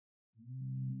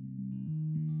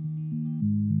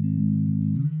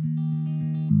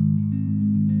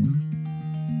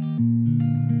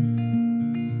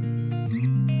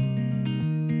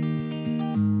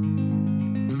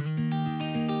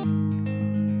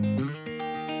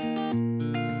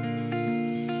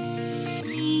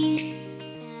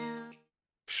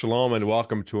Shalom and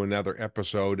welcome to another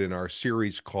episode in our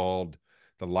series called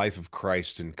The Life of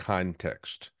Christ in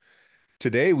Context.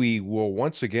 Today we will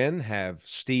once again have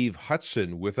Steve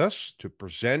Hudson with us to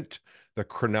present the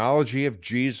chronology of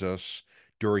Jesus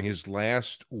during his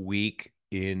last week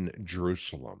in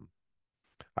Jerusalem.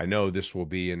 I know this will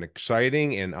be an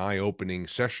exciting and eye-opening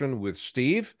session with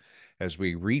Steve as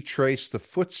we retrace the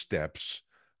footsteps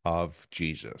of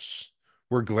Jesus.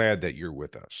 We're glad that you're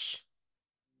with us.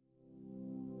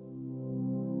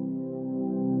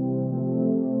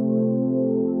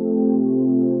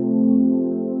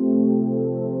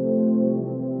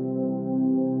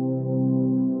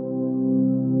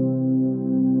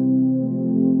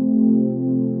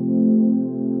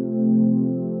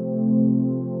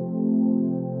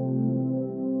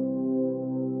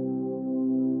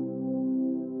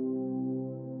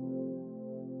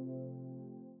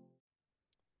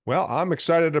 Well, I'm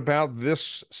excited about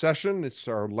this session. It's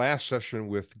our last session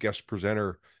with guest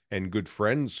presenter and good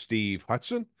friend Steve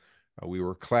Hudson. We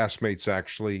were classmates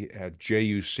actually at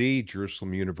JUC,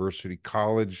 Jerusalem University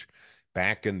College,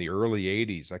 back in the early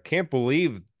 80s. I can't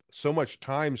believe so much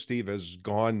time, Steve, has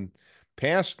gone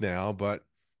past now, but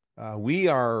we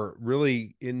are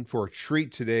really in for a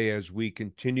treat today as we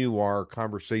continue our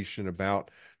conversation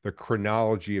about the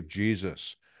chronology of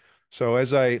Jesus. So,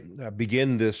 as I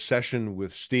begin this session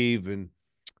with Steve, and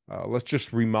let's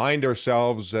just remind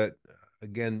ourselves that,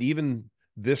 again, even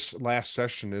this last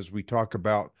session, as we talk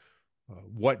about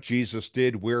what Jesus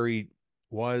did, where he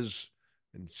was,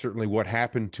 and certainly what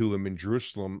happened to him in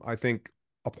Jerusalem, I think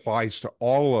applies to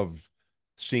all of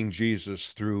seeing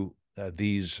Jesus through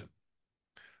these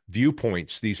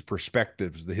viewpoints, these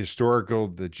perspectives, the historical,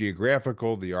 the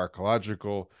geographical, the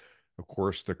archaeological, of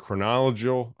course, the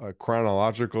chronological,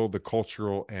 the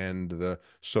cultural, and the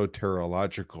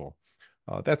soteriological.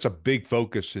 That's a big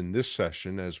focus in this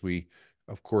session as we,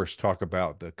 of course, talk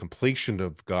about the completion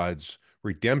of God's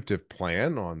redemptive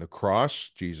plan on the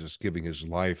cross, Jesus giving his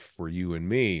life for you and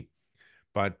me.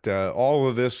 But all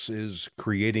of this is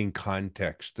creating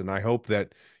context. And I hope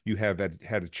that you have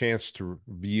had a chance to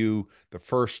review the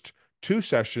first two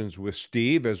sessions with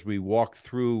Steve as we walk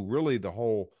through really the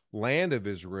whole land of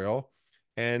Israel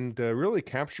and really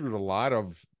captured a lot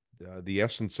of the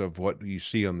essence of what you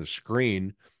see on the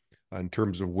screen in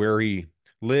terms of where he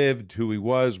lived, who he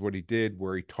was, what he did,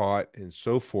 where he taught, and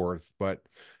so forth. But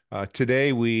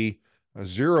today we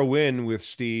zero in with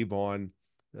Steve on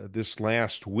this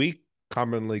last week,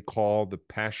 commonly called the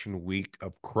Passion Week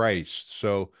of Christ.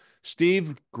 So,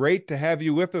 Steve, great to have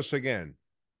you with us again.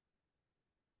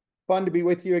 Fun to be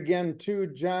with you again, too,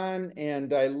 John.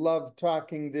 And I love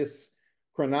talking this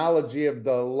chronology of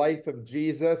the life of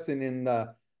Jesus. And in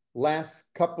the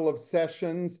last couple of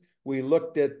sessions, we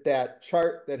looked at that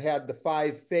chart that had the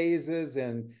 5 phases.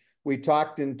 And we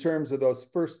talked in terms of those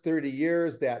first 30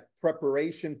 years, that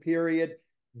preparation period.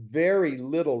 Very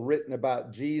little written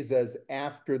about Jesus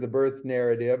after the birth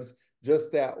narratives.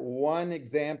 Just that one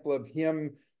example of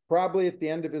him probably at the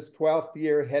end of his 12th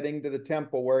year, heading to the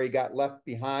temple where he got left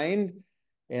behind.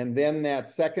 And then that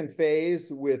second phase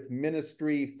with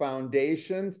ministry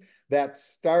foundations that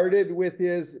started with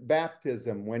his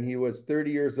baptism when he was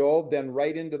 30 years old, then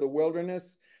right into the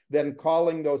wilderness, then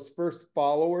calling those first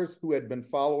followers who had been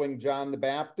following John the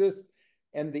Baptist.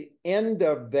 And the end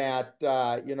of that,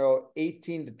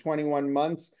 18 to 21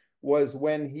 months was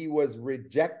when he was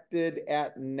rejected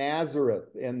at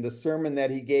Nazareth in the sermon that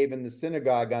he gave in the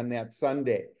synagogue on that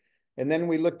Sunday. And then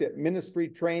we looked at ministry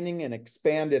training and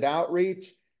expanded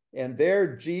outreach. And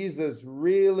there Jesus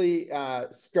really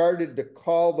started to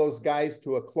call those guys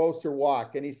to a closer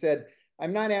walk. And he said,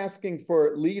 I'm not asking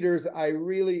for leaders. I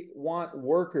really want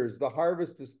workers. The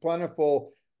harvest is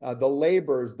plentiful. The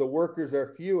laborers, the workers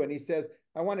are few. And he says,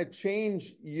 I want to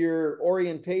change your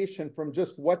orientation from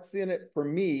just what's in it for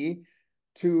me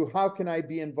to how can I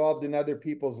be involved in other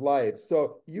people's lives.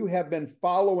 So you have been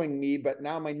following me, but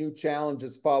now my new challenge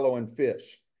is following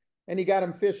fish. And he got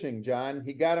them fishing, John.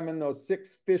 He got them in those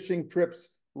 6 fishing trips,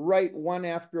 right one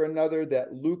after another,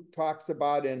 that Luke talks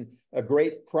about in a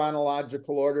great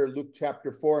chronological order, Luke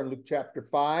chapter 4 and Luke chapter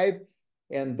 5.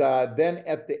 And then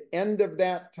at the end of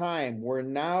that time, we're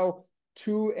now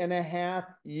 2.5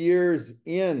 years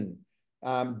in.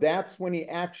 That's when he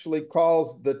actually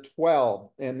calls the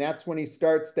 12. And that's when he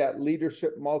starts that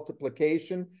leadership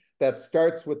multiplication that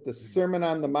starts with the Sermon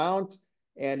on the Mount.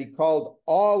 And he called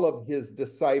all of his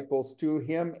disciples to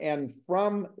him. And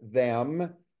from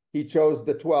them, he chose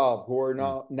the 12 who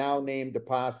are now named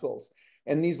apostles.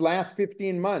 And these last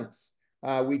 15 months,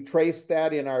 we traced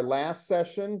that in our last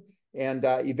session. And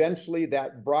eventually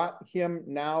that brought him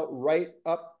now right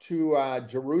up to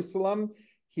Jerusalem.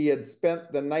 He had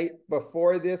spent the night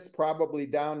before this probably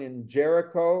down in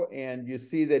Jericho, and you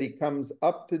see that he comes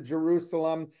up to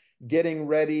Jerusalem, getting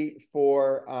ready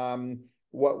for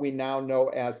what we now know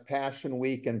as Passion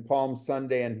Week and Palm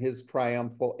Sunday and his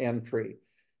triumphal entry.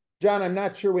 John, I'm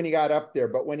not sure when he got up there,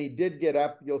 but when he did get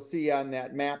up, you'll see on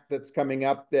that map that's coming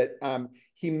up that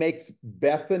he makes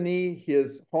Bethany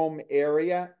his home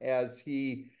area as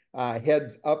he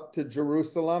heads up to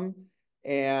Jerusalem.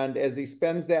 And as he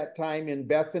spends that time in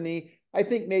Bethany, I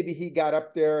think maybe he got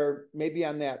up there maybe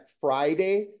on that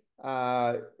Friday.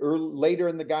 Later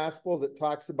in the Gospels, it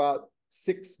talks about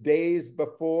 6 days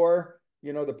before,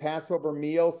 the Passover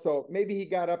meal. So maybe he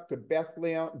got up to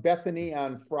Bethany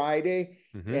on Friday,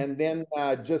 and then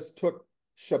just took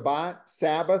Shabbat,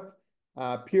 Sabbath,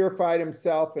 purified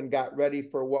himself, and got ready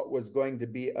for what was going to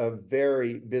be a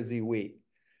very busy week.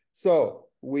 So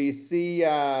we see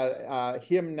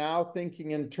him now thinking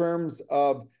in terms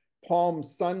of Palm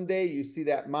Sunday. You see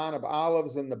that Mount of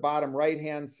Olives in the bottom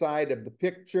right-hand side of the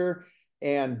picture,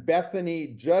 and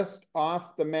Bethany just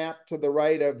off the map to the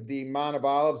right of the Mount of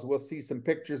Olives. We'll see some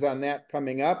pictures on that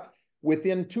coming up,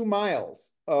 within 2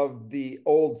 miles of the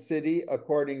old city,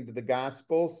 according to the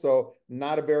gospel. So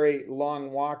not a very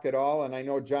long walk at all. And I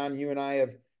know, John, you and I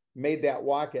have made that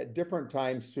walk at different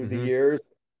times through the years,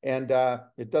 and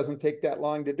it doesn't take that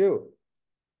long to do.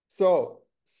 So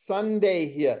Sunday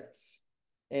hits.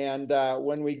 And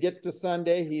when we get to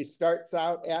Sunday, he starts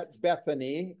out at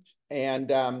Bethany,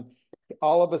 and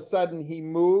all of a sudden he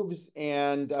moves.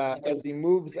 And as he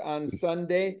moves on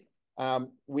Sunday,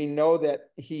 we know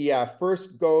that he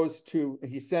first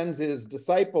he sends his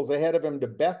disciples ahead of him to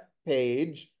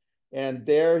Bethpage, and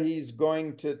there he's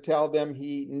going to tell them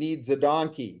he needs a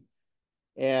donkey.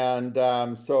 And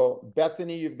so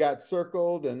Bethany, you've got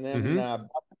circled, and then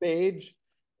Bethpage.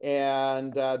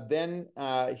 And then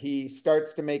he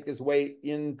starts to make his way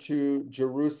into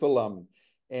Jerusalem,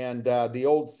 and the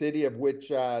old city of which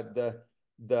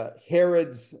the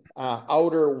Herod's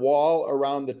outer wall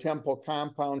around the temple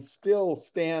compound still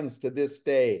stands to this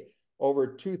day, over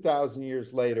 2,000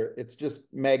 years later. It's just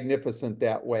magnificent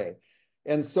that way.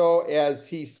 And so as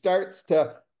he starts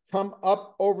to come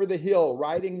up over the hill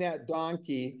riding that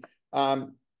donkey,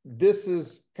 this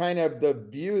is kind of the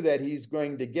view that he's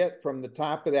going to get from the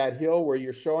top of that hill where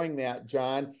you're showing that,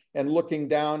 John, and looking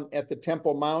down at the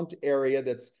Temple Mount area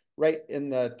that's right in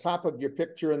the top of your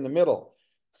picture in the middle.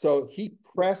 So he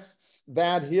crests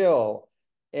that hill,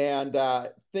 and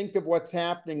think of what's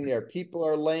happening there. People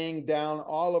are laying down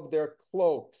all of their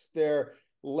cloaks. They're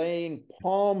laying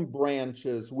palm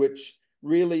branches, which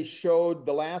really showed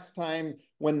the last time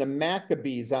when the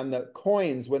Maccabees, on the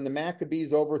coins, when the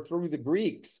Maccabees overthrew the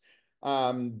Greeks,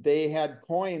 they had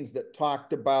coins that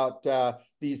talked about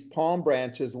these palm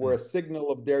branches were a signal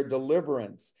of their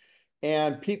deliverance.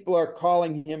 And people are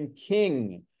calling him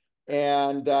king,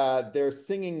 and they're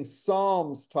singing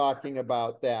psalms talking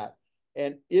about that.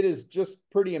 And it is just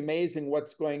pretty amazing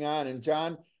what's going on. And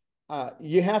John,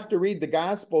 you have to read the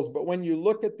Gospels, but when you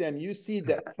look at them, you see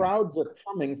that crowds are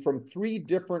coming from 3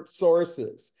 different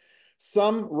sources.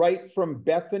 Some right from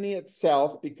Bethany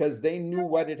itself, because they knew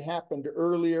what had happened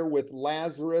earlier with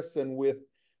Lazarus and with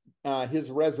his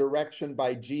resurrection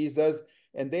by Jesus.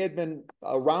 And they had been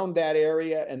around that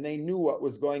area, and they knew what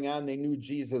was going on. They knew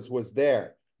Jesus was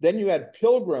there. Then you had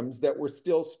pilgrims that were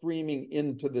still streaming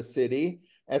into the city.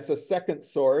 That's a second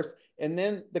source. And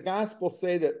then the Gospels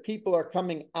say that people are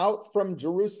coming out from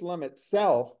Jerusalem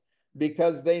itself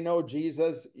because they know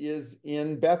Jesus is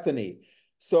in Bethany.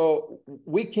 So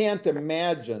we can't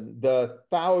imagine the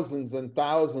thousands and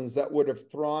thousands that would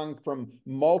have thronged from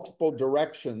multiple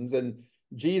directions, and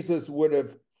Jesus would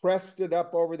have crested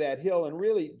up over that hill. And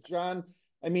really, John,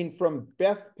 I mean, from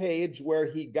Bethpage, where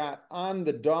he got on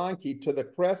the donkey, to the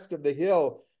crest of the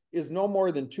hill is no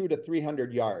more than 200 to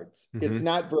 300 yards. It's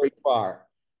not very far.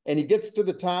 And he gets to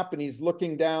the top, and he's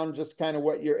looking down, just kind of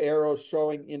what your arrow's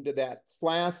showing, into that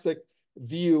classic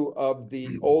view of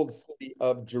the old city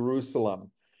of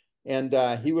Jerusalem. And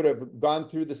he would have gone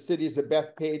through the cities of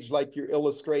Bethpage, like your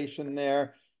illustration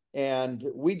there. And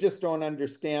we just don't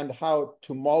understand how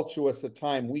tumultuous a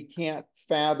time. We can't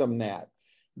fathom that.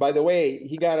 By the way,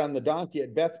 he got on the donkey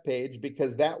at Bethpage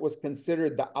because that was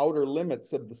considered the outer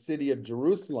limits of the city of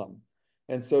Jerusalem.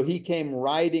 And so he came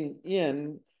riding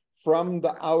in from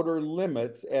the outer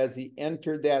limits as he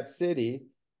entered that city,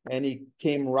 and he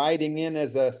came riding in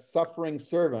as a suffering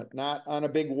servant, not on a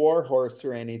big war horse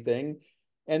or anything.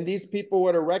 And these people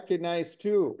would have recognized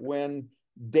too, when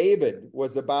David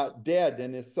was about dead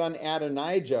and his son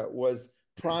Adonijah was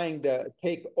trying to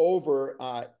take over,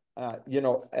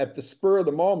 at the spur of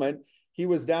the moment, he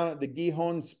was down at the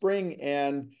Gihon Spring,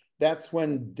 and that's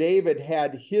when David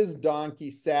had his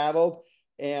donkey saddled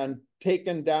and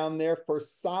taken down there for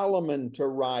Solomon to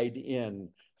ride in.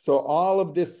 So all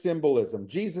of this symbolism,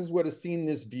 Jesus would have seen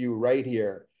this view right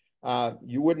here.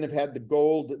 You wouldn't have had the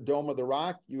gold Dome of the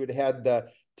Rock. You would have had the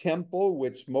temple,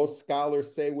 which most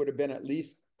scholars say would have been at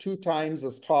least 2 times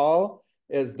as tall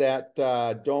as that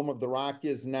Dome of the Rock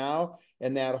is now.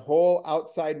 And that whole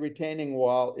outside retaining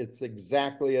wall, it's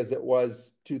exactly as it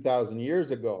was 2,000 years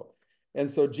ago. And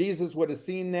so Jesus would have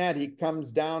seen that. He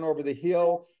comes down over the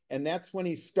hill, and that's when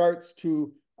he starts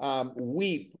to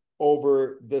weep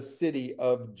over the city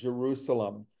of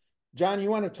Jerusalem. John, you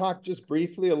want to talk just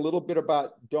briefly a little bit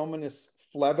about Dominus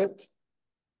Flevit?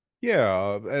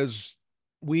 Yeah, as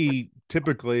we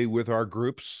typically with our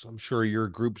groups, I'm sure your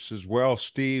groups as well,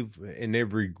 Steve, in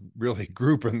every really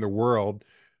group in the world,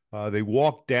 they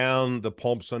walk down the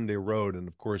Palm Sunday Road. And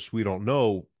of course, we don't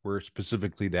know where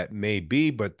specifically that may be,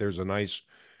 but there's a nice,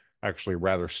 actually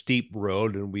rather steep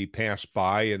road, and we pass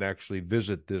by and actually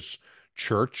visit this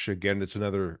church. Again, it's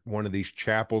another one of these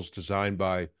chapels designed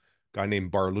by a guy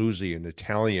named Barluzzi, an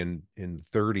Italian in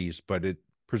the 30s, but it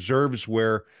preserves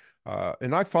where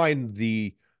and I find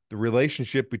the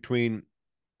relationship between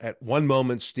at one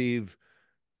moment Steve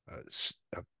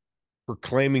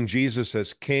proclaiming Jesus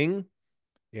as king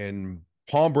and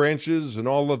palm branches and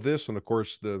all of this, and of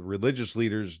course the religious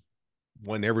leaders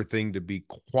want everything to be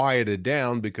quieted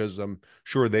down because I'm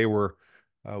sure they were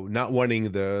not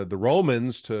wanting the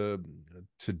Romans to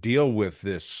deal with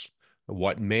this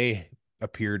what may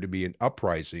appear to be an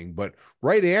uprising. But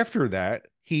right after that,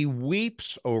 he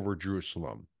weeps over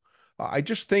Jerusalem. I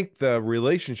just think the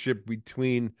relationship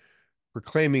between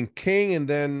proclaiming king and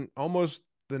then almost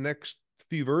the next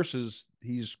few verses,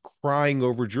 he's crying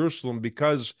over Jerusalem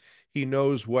because he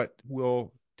knows what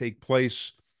will take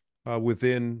place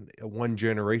within one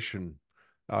generation.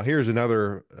 Here's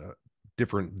another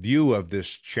different view of this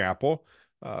chapel.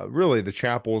 Really, the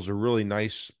chapel is a really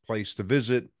nice place to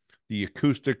visit. The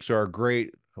acoustics are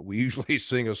great. We usually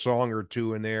sing a song or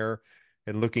two in there.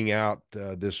 And looking out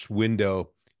this window,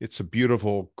 it's a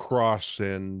beautiful cross,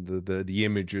 and the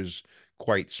image is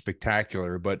quite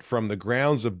spectacular. But from the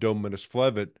grounds of Dominus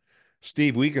Flevit,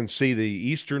 Steve, we can see the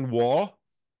eastern wall,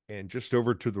 and just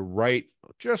over to the right,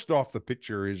 just off the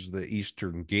picture, is the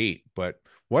eastern gate. But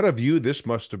what a view this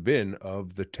must have been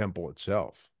of the temple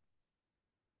itself.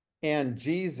 And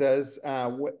Jesus,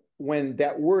 when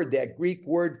that word, that Greek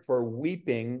word for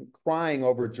weeping, crying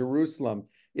over Jerusalem,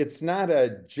 it's not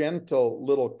a gentle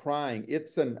little crying.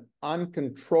 It's an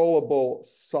uncontrollable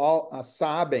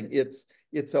sobbing.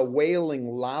 It's a wailing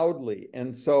loudly.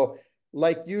 And so,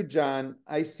 like you, John,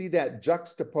 I see that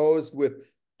juxtaposed with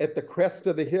at the crest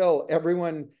of the hill,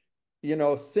 everyone,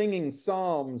 singing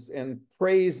psalms and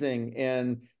praising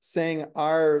and saying,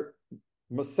 Our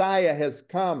Messiah has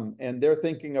come, and they're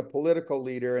thinking a political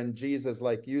leader, and Jesus,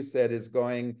 like you said, is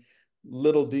going,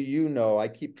 little do you know, I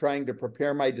keep trying to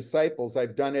prepare my disciples.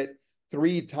 I've done it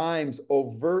 3 times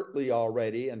overtly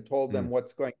already and told them Mm.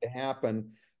 what's going to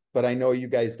happen, but I know you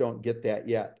guys don't get that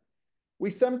yet. We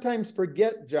sometimes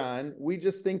forget, John, we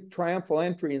just think triumphal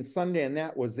entry and Sunday, and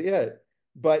that was it.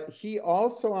 But he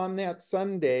also on that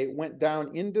Sunday went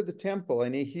down into the temple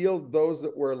and he healed those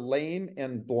that were lame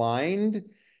and blind.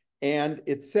 And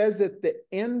it says at the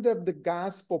end of the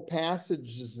gospel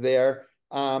passages there,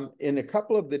 in a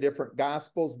couple of the different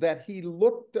gospels, that he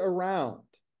looked around.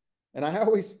 And I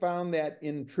always found that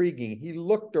intriguing. He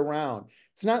looked around.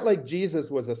 It's not like Jesus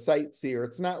was a sightseer.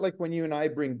 It's not like when you and I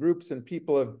bring groups and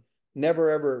people have never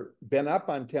ever been up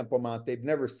on Temple Mount. They've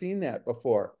never seen that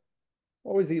before.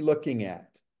 What was he looking at?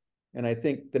 And I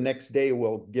think the next day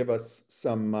will give us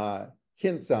some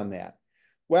hints on that.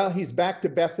 Well, he's back to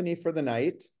Bethany for the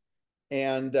night.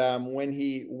 And when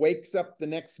he wakes up the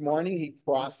next morning, he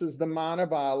crosses the Mount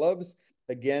of Olives.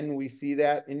 Again, we see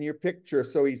that in your picture.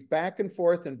 So he's back and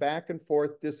forth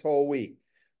this whole week.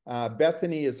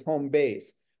 Bethany is home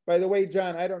base. By the way,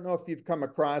 John, I don't know if you've come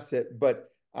across it, but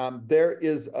there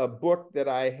is a book that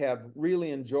I have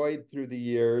really enjoyed through the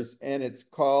years, and it's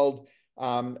called,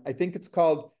 I think it's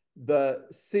called The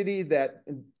City That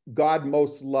God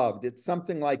Most Loved. It's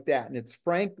something like that. And it's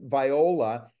Frank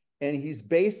Viola. And he's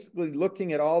basically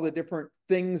looking at all the different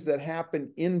things that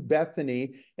happen in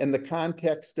Bethany in the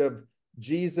context of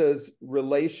Jesus'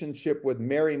 relationship with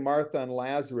Mary, Martha, and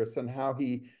Lazarus, and how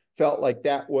he felt like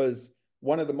that was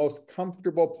one of the most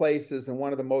comfortable places and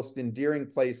one of the most endearing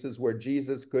places where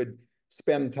Jesus could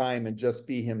spend time and just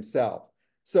be himself.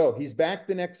 So he's back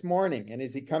the next morning, and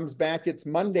as he comes back, it's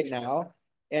Monday now,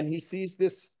 and he sees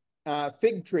this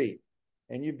fig tree.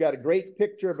 And you've got a great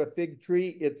picture of a fig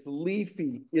tree. It's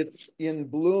leafy, it's in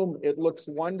bloom, it looks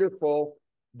wonderful,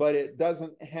 but it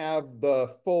doesn't have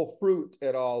the full fruit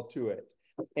at all to it.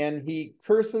 And he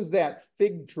curses that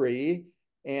fig tree,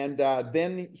 and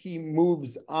then he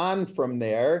moves on from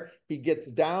there. He gets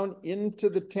down into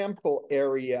the temple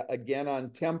area again on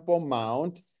Temple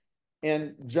Mount.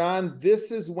 And John,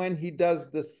 this is when he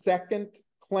does the second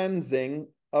cleansing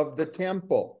of the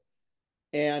temple.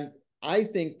 And I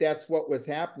think that's what was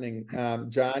happening,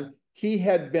 John. He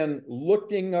had been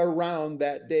looking around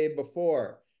that day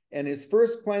before, and his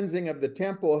first cleansing of the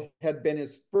temple had been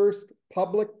his first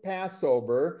public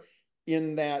Passover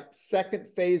in that second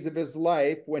phase of his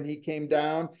life when he came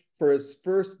down for his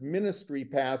first ministry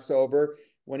Passover,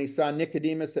 when he saw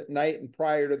Nicodemus at night, and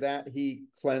prior to that, he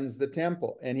cleansed the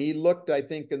temple. And he looked, I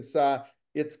think, and saw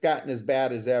it's gotten as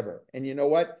bad as ever. And you know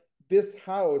what? This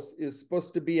house is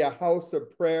supposed to be a house of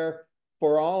prayer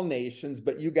for all nations,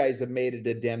 but you guys have made it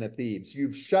a den of thieves.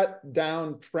 You've shut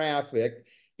down traffic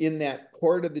in that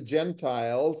court of the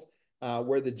Gentiles,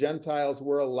 where the Gentiles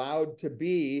were allowed to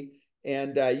be,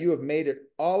 and you have made it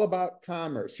all about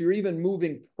commerce. You're even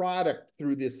moving product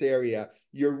through this area.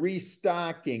 You're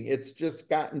restocking. It's just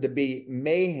gotten to be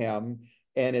mayhem,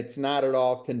 and it's not at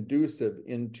all conducive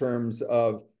in terms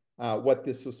of what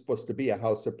this was supposed to be, a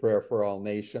house of prayer for all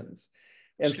nations.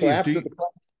 And so Steve, after the,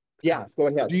 yeah, go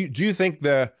ahead. do you think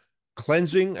the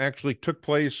cleansing actually took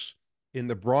place in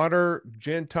the broader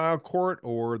Gentile court,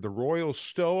 or the royal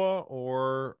stoa,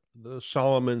 or the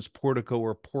Solomon's portico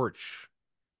or porch?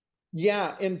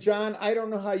 Yeah, and John, I don't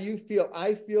know how you feel.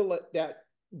 I feel that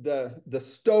the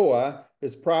stoa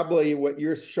is probably what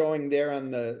you're showing there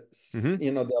on the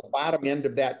Mm-hmm. the bottom end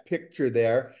of that picture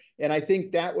there. And I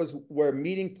think that was where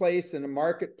meeting place and a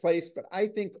marketplace, but I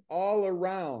think all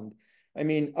around, I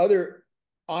mean, other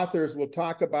authors will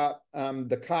talk about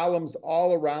the columns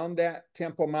all around that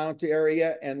Temple Mount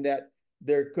area, and that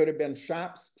there could have been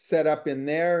shops set up in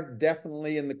there,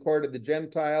 definitely in the court of the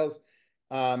Gentiles,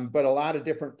 but a lot of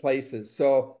different places.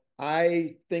 So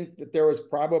I think that there was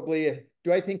probably,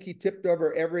 do I think he tipped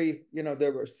over every,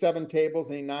 there were 7 tables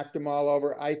and he knocked them all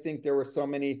over? I think there were so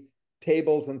many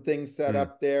tables and things set Mm.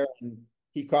 up there, and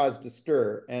he caused a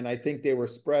stir. And I think they were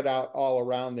spread out all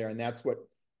around there. And that's what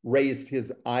raised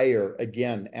his ire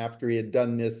again after he had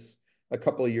done this a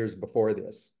couple of years before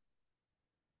this.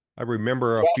 I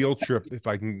remember a field trip, if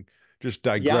I can just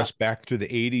Yeah. digress back to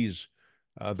the 80s.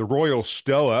 The Royal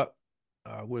Stoa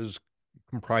was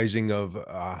comprising of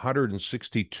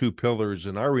 162 pillars.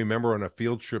 And I remember on a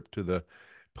field trip to the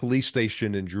police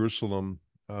station in Jerusalem,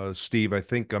 Steve,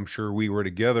 I'm sure we were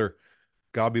together,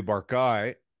 Gabi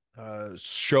Barkai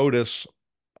showed us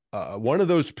one of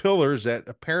those pillars that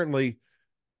apparently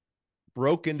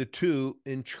broke into two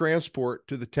in transport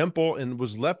to the temple and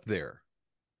was left there.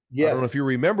 I don't know if Yes, you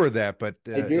remember that, but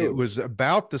I it do. was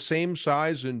about the same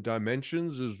size and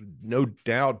dimensions, is no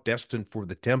doubt destined for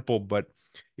the temple, but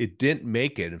it didn't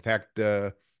make it. In fact,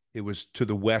 it was to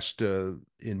the west, in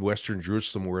Western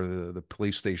Jerusalem, where the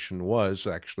police station was,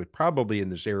 actually, probably in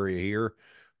this area here.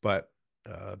 But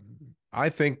uh, I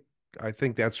think I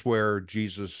think that's where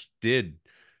Jesus did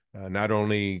not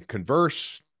only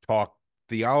converse, talk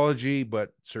theology,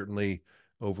 but certainly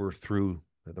overthrew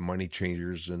the money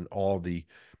changers and all the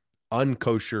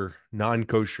unkosher,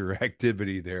 non-kosher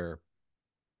activity there.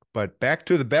 But back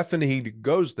to the Bethany he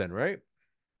goes then, right?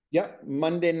 Yep,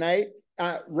 Monday night.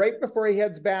 Right before he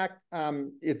heads back,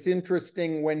 it's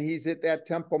interesting when he's at that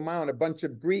Temple Mount, a bunch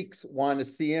of Greeks want to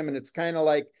see him. And it's kind of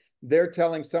like they're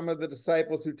telling some of the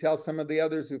disciples who tell some of the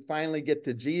others who finally get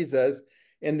to Jesus.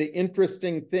 And the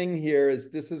interesting thing here is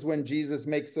this is when Jesus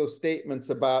makes those statements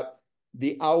about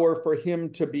the hour for him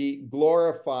to be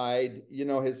glorified,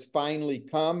 has finally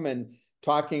come, and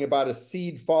talking about a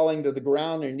seed falling to the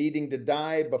ground and needing to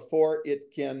die before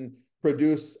it can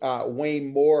produce way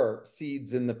more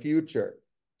seeds in the future.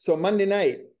 So Monday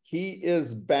night, he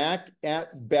is back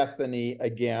at Bethany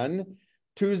again.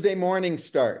 Tuesday morning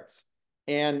starts,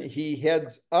 and he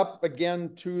heads up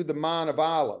again to the Mount of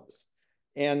Olives.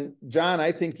 And John,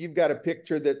 I think you've got a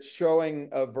picture that's showing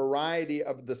a variety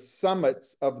of the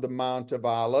summits of the Mount of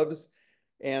Olives.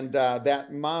 And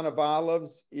that Mount of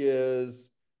Olives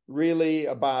is really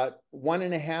about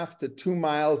 1.5 to 2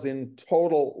 miles in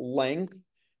total length.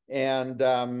 And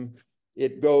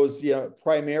it goes,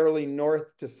 primarily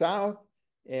north to south.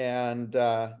 And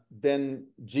then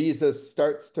Jesus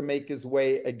starts to make his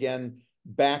way again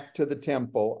back to the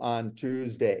temple on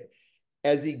Tuesday.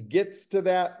 As he gets to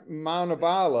that Mount of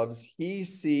Olives, he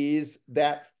sees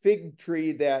that fig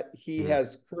tree that he Mm.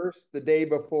 has cursed the day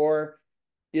before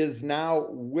is now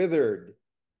withered.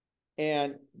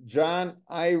 And John,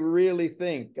 I really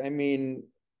think, I mean,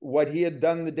 what he had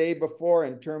done the day before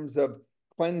in terms of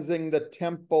cleansing the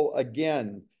temple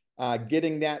again,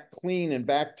 getting that clean and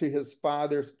back to his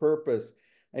father's purpose.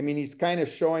 I mean, he's kind of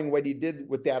showing what he did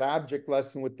with that object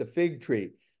lesson with the fig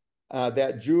tree.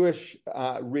 That Jewish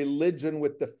religion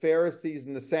with the Pharisees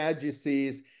and the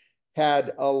Sadducees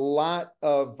had a lot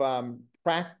of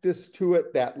practice to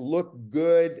it that looked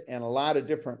good and a lot of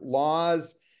different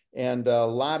laws and a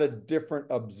lot of different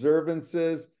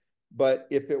observances. But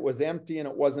if it was empty and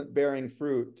it wasn't bearing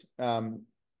fruit,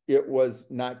 it was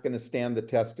not going to stand the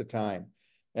test of time.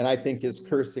 And I think his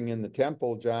cursing in the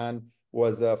temple, John,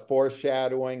 was a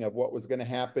foreshadowing of what was going to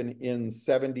happen in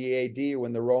 70 AD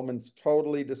when the Romans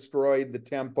totally destroyed the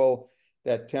temple.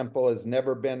 That temple has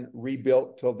never been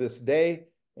rebuilt till this day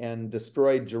and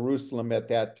destroyed Jerusalem at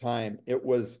that time. It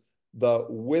was the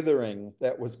withering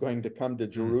that was going to come to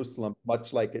Jerusalem,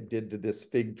 much like it did to this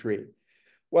fig tree.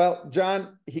 Well,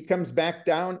 John, he comes back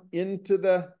down into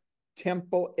the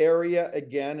temple area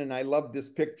again. And I love this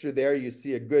picture there. You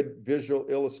see a good visual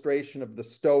illustration of the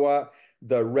stoa,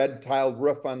 the red tiled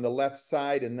roof on the left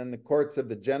side, and then the courts of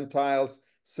the Gentiles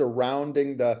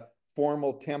surrounding the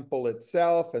formal temple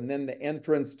itself, and then the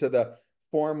entrance to the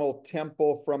formal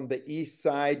temple from the east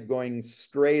side going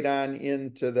straight on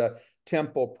into the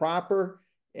temple proper.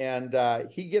 And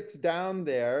he gets down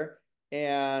there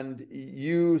and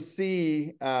you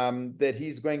see that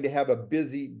he's going to have a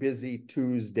busy, busy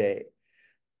Tuesday.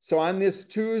 So on this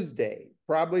Tuesday,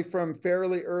 probably from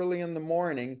fairly early in the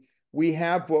morning, we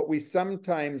have what we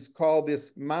sometimes call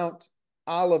this Mount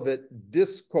Olivet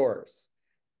discourse.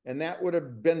 And that would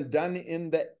have been done in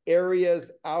the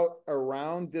areas out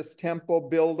around this temple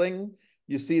building.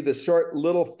 You see the short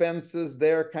little fences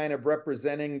there kind of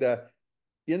representing the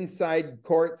inside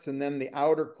courts and then the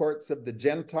outer courts of the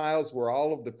Gentiles where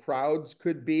all of the crowds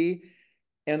could be.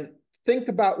 And think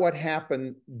about what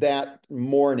happened that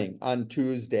morning on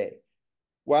Tuesday.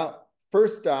 Well,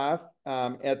 first off,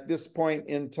 at this point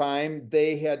in time,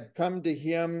 they had come to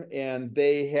him and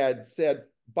they had said,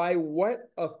 by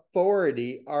what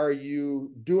authority are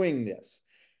you doing this?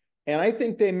 And I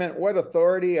think they meant, what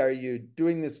authority are you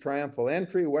doing this triumphal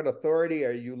entry? What authority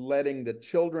are you letting the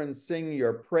children sing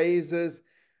your praises?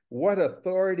 What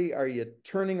authority are you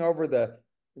turning over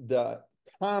the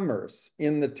commerce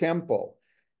in the temple?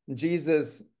 And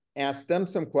Jesus asked them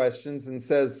some questions and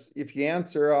says, if you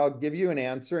answer, I'll give you an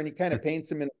answer. And he kind of paints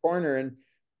them in a corner and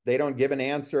they don't give an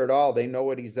answer at all. They know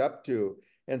what he's up to.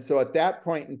 And so at that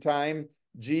point in time,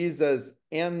 Jesus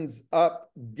ends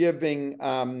up giving,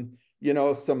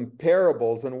 some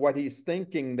parables and what he's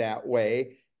thinking that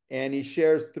way. And he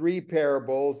shares 3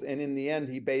 parables. And in the end,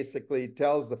 he basically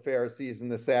tells the Pharisees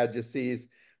and the Sadducees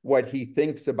what he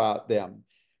thinks about them.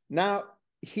 Now,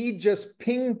 he just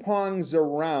ping pongs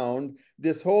around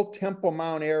this whole Temple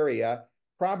Mount area,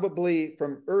 probably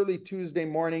from early Tuesday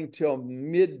morning till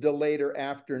mid to later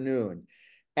afternoon.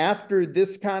 After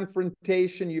this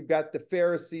confrontation, you've got the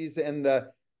Pharisees and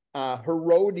the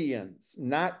Herodians,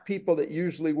 not people that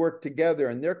usually work together.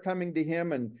 And they're coming to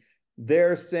him and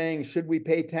they're saying, should we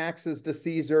pay taxes to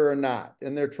Caesar or not?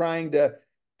 And they're trying to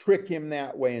trick him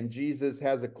that way. And Jesus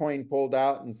has a coin pulled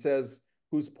out and says,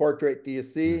 whose portrait do you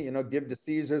see? Give to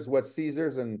Caesar's what's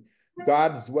Caesar's and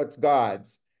God's what's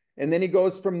God's. And then he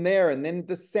goes from there. And then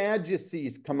the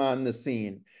Sadducees come on the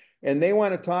scene. And they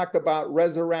want to talk about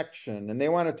resurrection. And they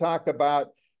want to talk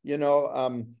about,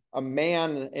 a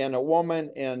man and a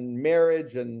woman and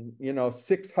marriage and,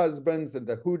 6 husbands and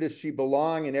to who does she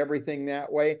belong and everything that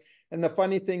way. And the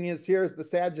funny thing is here is the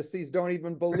Sadducees don't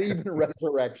even believe in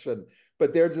resurrection,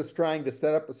 but they're just trying to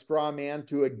set up a straw man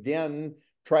to again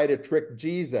try to trick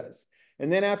Jesus.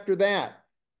 And then after that,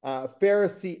 a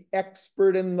Pharisee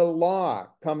expert in the law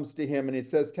comes to him and he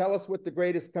says, tell us what the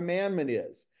greatest commandment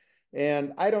is.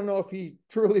 And I don't know if he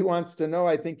truly wants to know.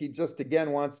 I think he just,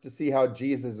 again, wants to see how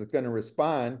Jesus is going to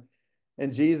respond.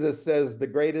 And Jesus says, the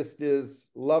greatest is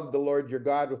love the Lord your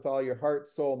God with all your heart,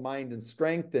 soul, mind, and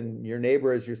strength, and your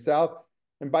neighbor as yourself.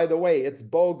 And by the way, it's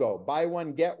BOGO, buy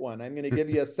one, get one. I'm going to give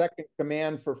you a second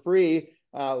command for free.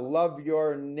 Love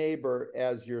your neighbor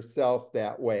as yourself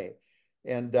that way.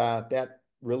 And that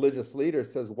religious leader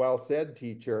says, well said,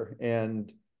 teacher.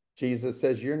 And Jesus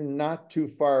says, you're not too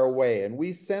far away. And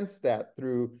we sense that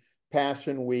through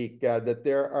Passion Week, that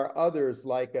there are others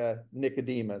like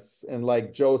Nicodemus and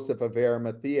like Joseph of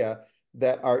Arimathea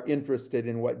that are interested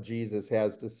in what Jesus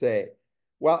has to say.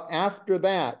 Well, after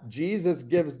that, Jesus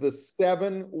gives the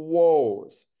 7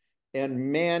 woes.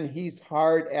 And man, he's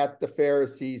hard at the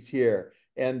Pharisees here.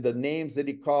 And the names that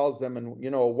he calls them,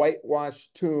 and, a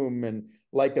whitewashed tomb and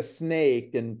like a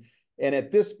snake and And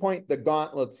at this point, the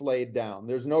gauntlet's laid down.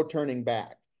 There's no turning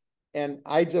back. And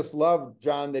I just love,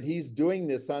 John, that he's doing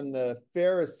this on the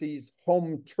Pharisees'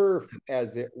 home turf,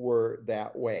 as it were,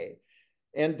 that way.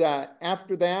 And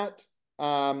after that,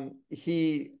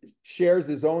 he shares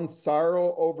his own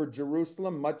sorrow over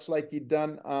Jerusalem, much like he'd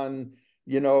done on,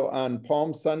 on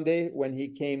Palm Sunday when he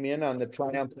came in on the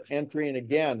triumphal entry. And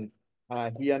again,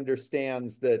 he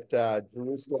understands that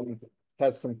Jerusalem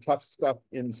has some tough stuff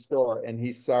in store, and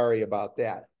he's sorry about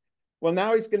that. Well,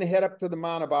 now he's going to head up to the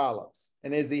Mount of Olives.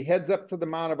 And as he heads up to the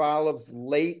Mount of Olives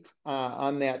late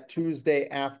on that Tuesday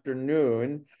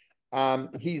afternoon,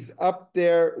 he's up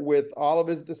there with all of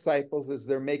his disciples as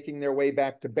they're making their way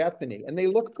back to Bethany. And they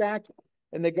look back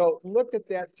and they go, look at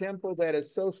that temple that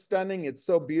is so stunning. It's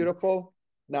so beautiful.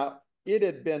 Now, it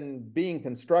had been being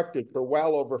constructed for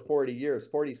well over 40 years,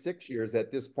 46 years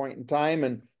at this point in time.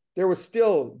 And there were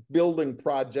still building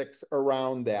projects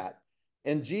around that.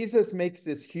 And Jesus makes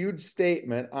this huge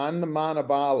statement on the Mount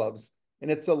of Olives, and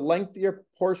it's a lengthier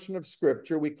portion of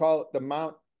scripture. We call it the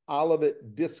Mount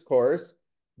Olivet Discourse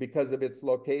because of its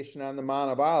location on the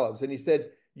Mount of Olives. And he said,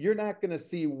 you're not going to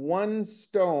see one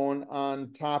stone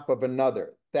on top of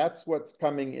another. That's what's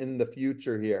coming in the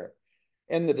future here.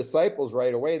 And the disciples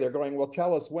right away, they're going, well,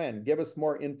 tell us when. Give us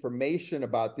more information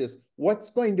about this. What's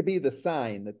going to be the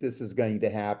sign that this is going to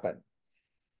happen?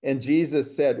 And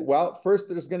Jesus said, well, first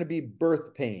there's going to be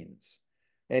birth pains.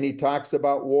 And he talks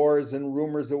about wars and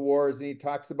rumors of wars, and he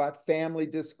talks about family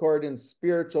discord and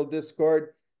spiritual discord.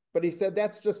 But he said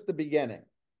that's just the beginning.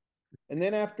 And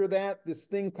then after that, this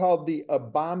thing called the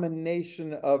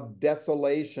abomination of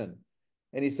desolation.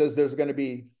 And he says there's going to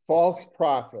be false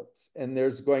prophets, and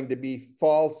there's going to be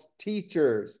false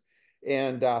teachers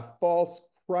and false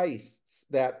Christs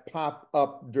that pop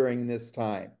up during this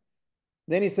time.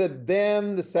 Then he said,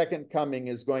 then the second coming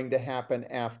is going to happen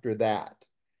after that.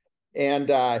 And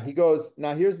he goes,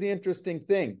 now here's the interesting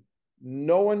thing.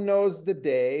 No one knows the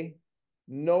day.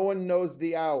 No one knows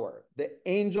the hour. The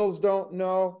angels don't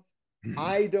know.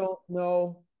 I don't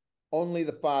know. Only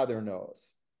the Father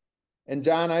knows. And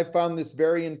John, I found this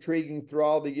very intriguing through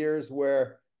all the years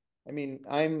where, I mean,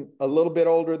 I'm a little bit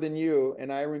older than you,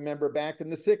 and I remember back in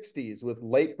the 60s with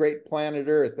late great planet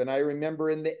Earth, and I remember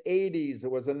in the 80s,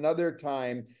 it was another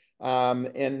time,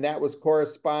 and that was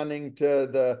corresponding to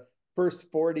the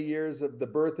first 40 years of the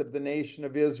birth of the nation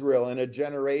of Israel in a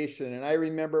generation. And I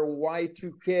remember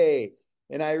Y2K,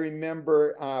 and I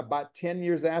remember about 10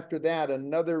 years after that,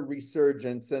 another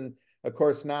resurgence. And of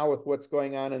course, now with what's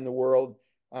going on in the world,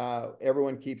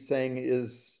 everyone keeps saying,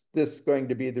 is this going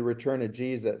to be the return of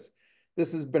Jesus?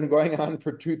 This has been going on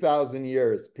for 2,000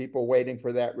 years, people waiting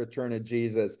for that return of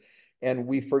Jesus. And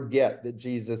we forget that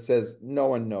Jesus says, no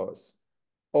one knows.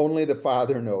 Only the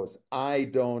Father knows. I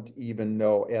don't even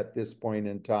know at this point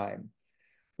in time.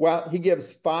 Well, he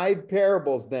gives 5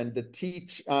 parables then to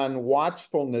teach on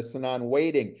watchfulness and on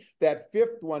waiting. That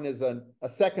 5th one is a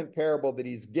second parable that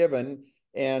he's given,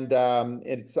 and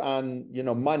it's on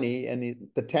money and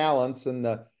the talents and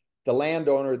the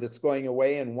landowner that's going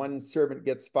away, and one servant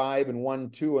gets 5 and one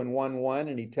 2 and one 1,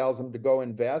 and he tells him to go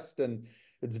invest. And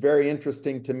it's very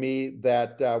interesting to me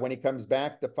that when he comes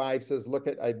back, the 5 says, look,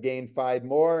 I've gained 5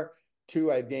 more.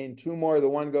 2, I've gained 2 more. The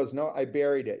 1 goes, no, I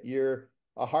buried it. You're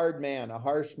a hard man, a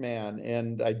harsh man,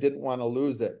 and I didn't want to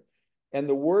lose it. And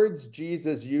the words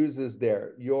Jesus uses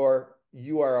there, you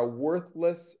are a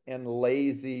worthless and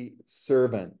lazy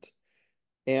servant.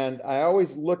 And I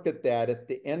always look at that at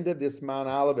the end of this Mount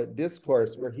Olivet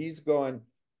discourse where he's going,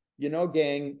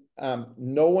 gang,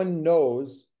 no one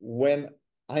knows when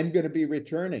I'm going to be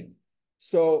returning.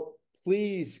 So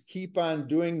please keep on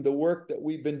doing the work that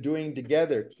we've been doing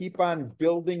together. Keep on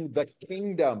building the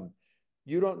kingdom.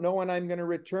 You don't know when I'm going to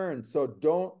return, so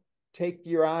don't take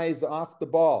your eyes off the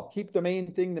ball. Keep the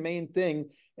main thing,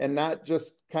 and not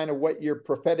just kind of what your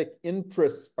prophetic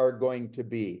interests are going to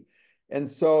be. And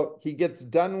so he gets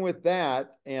done with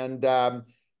that, and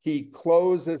he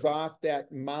closes off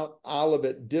that Mount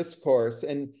Olivet discourse,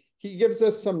 and he gives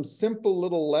us some simple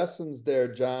little lessons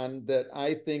there, John, that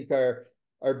I think are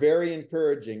very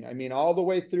encouraging. I mean, all the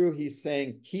way through, he's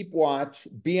saying, keep watch,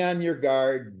 be on your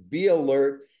guard, be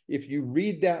alert. If you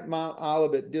read that Mount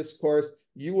Olivet discourse,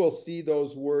 you will see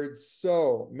those words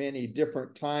so many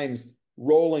different times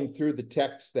rolling through the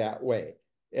text that way.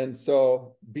 And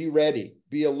so be ready,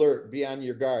 be alert, be on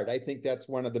your guard. I think that's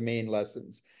one of the main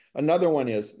lessons. Another one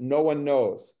is no one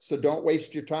knows. So don't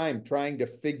waste your time trying to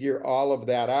figure all of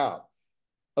that out.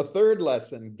 A third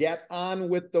lesson, get on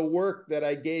with the work that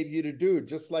I gave you to do,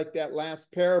 just like that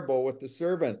last parable with the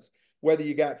servants. Whether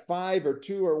you got 5 or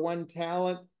 2 or 1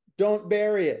 talent, don't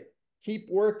bury it. Keep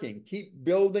working, keep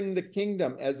building the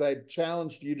kingdom as I've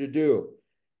challenged you to do.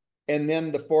 And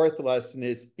then the fourth lesson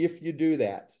is, if you do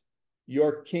that,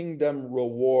 your kingdom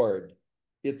reward,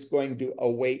 it's going to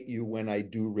await you when I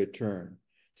do return.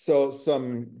 So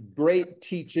some great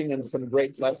teaching and some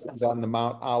great lessons on the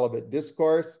Mount Olivet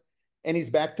Discourse. And he's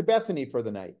back to Bethany for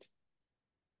the night.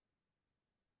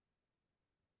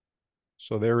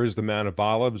 So there is the Mount of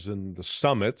Olives and the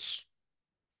summits.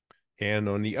 And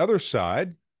on the other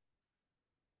side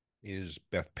is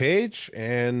Bethpage,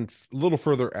 and a little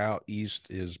further out east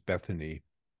is Bethany.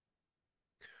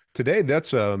 Today,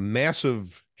 that's a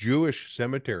massive Jewish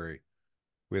cemetery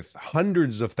with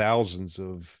hundreds of thousands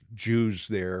of Jews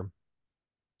there.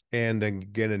 And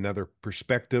again, another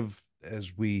perspective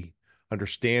as we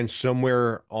understand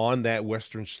somewhere on that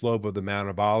western slope of the Mount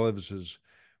of Olives is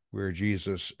where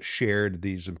Jesus shared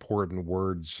these important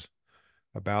words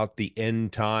about the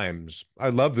end times. I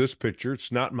love this picture.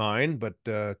 It's not mine, but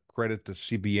credit to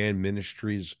CBN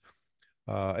Ministries.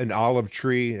 An olive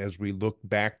tree as we look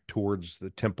back towards the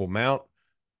Temple Mount.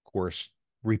 Of course,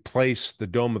 replace the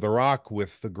Dome of the Rock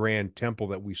with the grand temple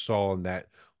that we saw in that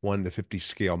 1:50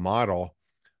 scale model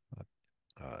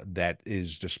that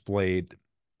is displayed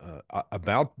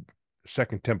about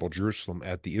Second Temple Jerusalem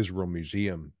at the Israel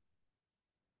Museum.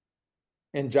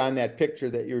 And John, that picture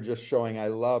that you're just showing, I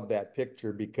love that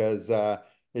picture because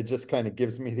it just kind of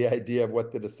gives me the idea of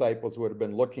what the disciples would have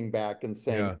been looking back and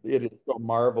saying, Yeah. it is so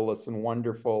marvelous and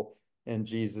wonderful. And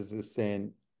Jesus is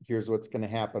saying, here's what's going to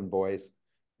happen, boys.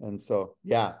 And so,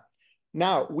 yeah.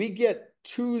 Now we get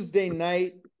Tuesday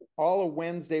night, all of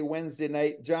Wednesday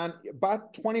night. John,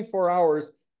 about 24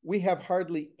 hours, we have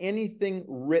hardly anything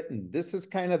written. This is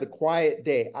kind of the quiet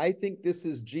day. I think this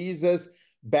is Jesus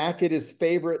back at his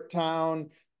favorite town,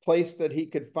 place that he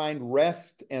could find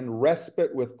rest and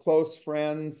respite with close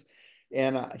friends.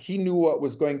 And he knew what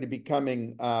was going to be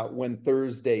coming when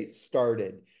Thursday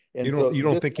started. And so You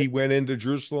don't this, think he went into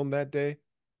Jerusalem that day?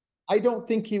 I don't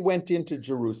think he went into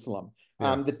Jerusalem.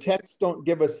 Yeah. The texts don't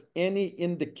give us any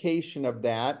indication of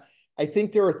that. I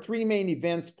think there are three main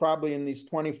events probably in these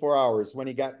 24 hours when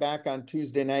he got back on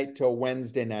Tuesday night till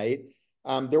Wednesday night.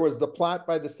 There was the plot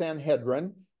by the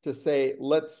Sanhedrin to say,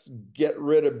 let's get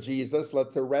rid of Jesus,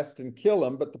 let's arrest and kill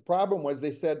him. But the problem was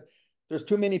they said, there's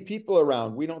too many people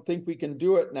around. We don't think we can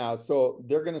do it now. So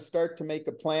they're going to start to make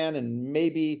a plan. And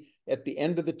maybe at the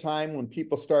end of the time, when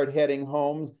people start heading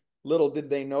homes, little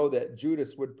did they know that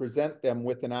Judas would present them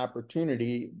with an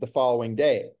opportunity the following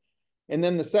day. And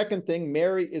then the second thing,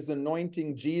 Mary is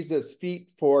anointing Jesus'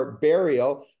 feet for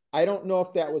burial. I don't know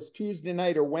if that was Tuesday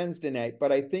night or Wednesday night,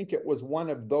 but I think it was one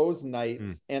of those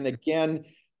nights. And again,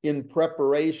 in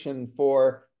preparation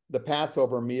for the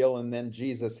Passover meal and then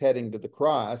Jesus heading to the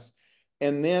cross.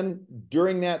 And then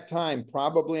during that time,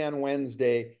 probably on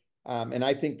Wednesday, and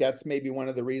I think that's maybe one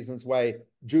of the reasons why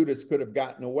Judas could have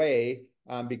gotten away,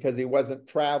 because he wasn't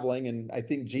traveling. And I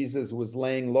think Jesus was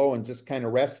laying low and just kind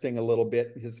of resting a little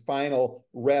bit, his final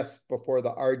rest before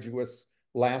the arduous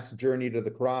last journey to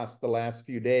the cross, the last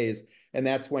few days. And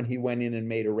that's when he went in and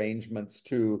made arrangements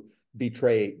to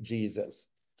betray Jesus.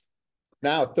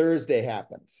 Now Thursday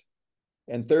happens.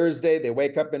 And Thursday, they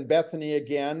wake up in Bethany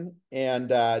again.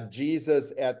 And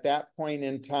Jesus, at that point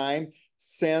in time,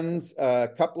 sends a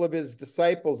couple of his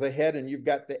disciples ahead. And you've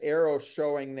got the arrow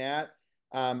showing that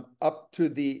up to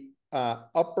the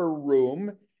upper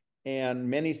room. And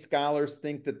many scholars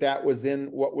think that that was in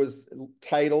what was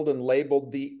titled and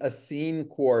labeled the Essene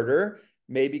Quarter.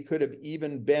 Maybe could have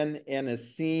even been an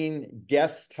Essene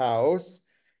guest house.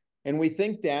 And we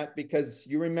think that because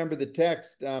you remember the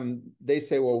text, they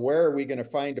say, well, where are we going to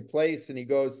find a place? And he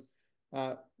goes,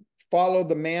 follow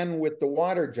the man with the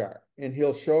water jar and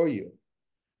he'll show you.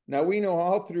 Now, we know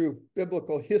all through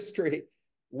biblical history,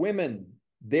 women,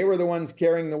 they were the ones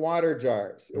carrying the water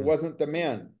jars. It wasn't the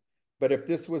men. But if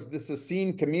this was this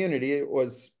Essene community, it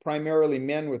was primarily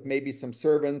men with maybe some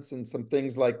servants and some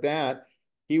things like that.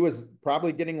 He was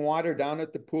probably getting water down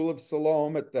at the pool of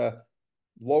Siloam at the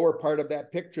lower part of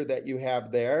that picture that you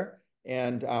have there,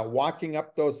 and walking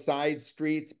up those side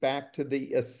streets back to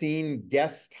the Essene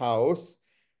guest house.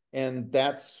 And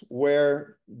that's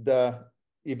where the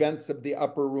events of the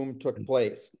upper room took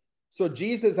place. So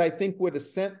Jesus, I think, would have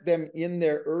sent them in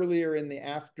there earlier in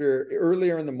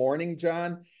the morning,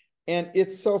 John. And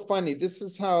it's so funny. This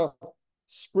is how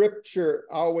scripture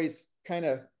always kind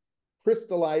of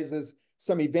crystallizes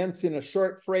some events in a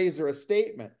short phrase or a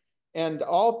statement. And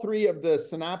all three of the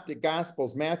synoptic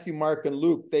gospels, Matthew, Mark, and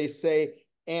Luke, they say,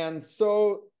 and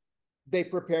so they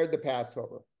prepared the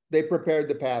Passover. They prepared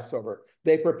the Passover.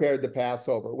 They prepared the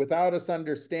Passover without us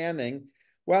understanding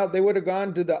Well, they would have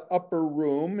gone to the upper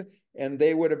room and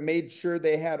they would have made sure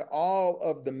they had all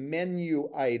of the menu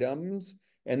items.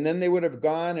 And then they would have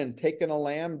gone and taken a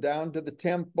lamb down to the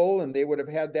temple, and they would have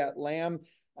had that lamb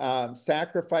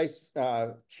sacrificed,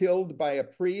 killed by a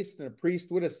priest, and a priest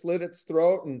would have slit its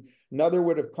throat, and another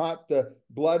would have caught the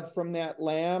blood from that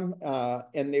lamb,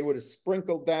 and they would have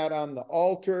sprinkled that on the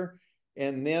altar.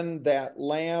 And then that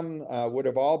lamb would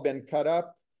have all been cut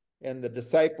up, and the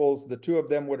disciples, the two of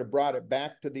them, would have brought it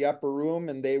back to the upper room,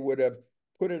 and they would have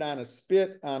put it on a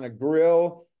spit on a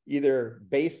grill, either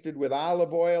basted with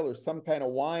olive oil or some kind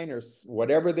of wine or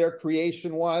whatever their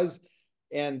creation was.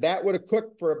 And that would have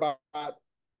cooked for about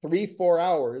 3, 4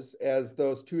 hours as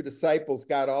those two disciples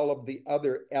got all of the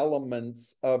other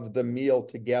elements of the meal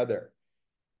together.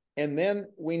 And then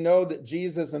we know that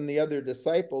Jesus and the other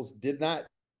disciples did not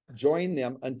join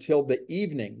them until the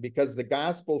evening, because the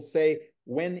Gospels say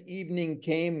when evening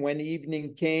came, when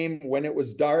it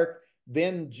was dark,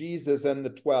 then Jesus and the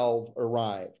 12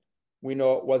 arrived. We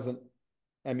know it wasn't,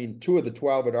 I mean, 2 of the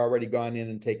 12 had already gone in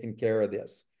and taken care of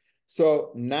this.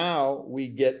 So now we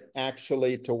get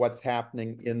actually to what's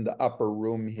happening in the upper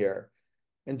room here.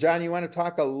 And John, you want to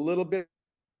talk a little bit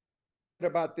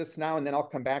about this now, and then I'll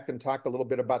come back and talk a little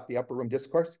bit about the upper room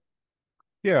discourse?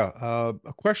 Yeah,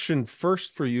 a question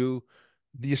first for you.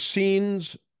 The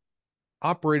Essenes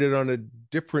operated on a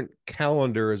different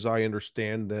calendar, as I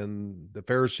understand, than the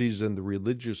Pharisees and the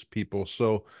religious people.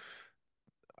 So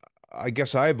I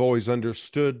guess I've always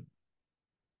understood,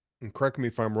 and correct me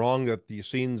if I'm wrong, that the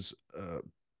Essenes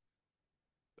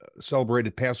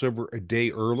celebrated Passover a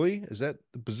day early. Is that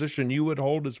the position you would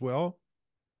hold as well?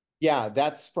 Yeah,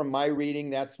 that's from my reading.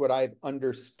 That's what I've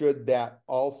understood that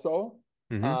also.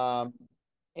 Hmm. Um,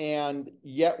 and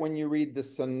yet, when you read the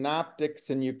synoptics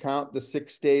and you count the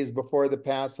 6 days before the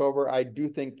Passover, I do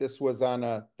think this was on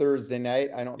a Thursday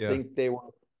night. I don't Yeah, think they were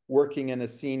working in a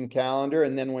scene calendar.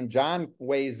 And then when John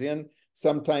weighs in,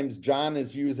 sometimes John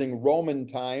is using Roman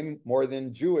time more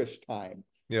than Jewish time.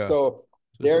 yeah. So So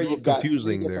it's a there little you've got three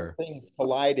confusing different there. things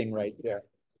colliding right there.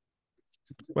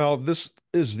 Well, this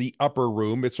is the upper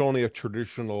room. It's only a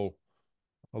traditional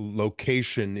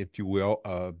location, if you will,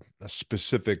 a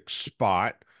specific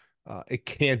spot. It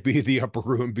can't be the upper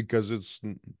room because it's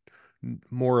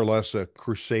more or less a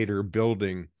crusader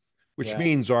building, which Yeah.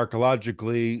 means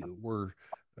archaeologically we're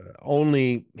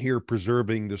only here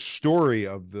preserving the story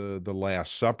of the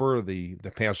Last Supper, the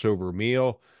Passover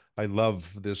meal. I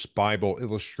love this Bible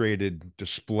illustrated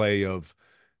display of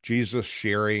Jesus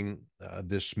sharing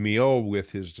this meal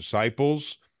with his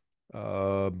disciples.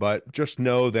 But just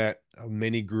know that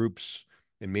many groups,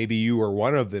 and maybe you are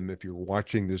one of them, if you're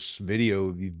watching this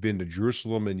video, you've been to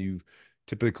Jerusalem and you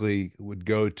typically would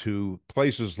go to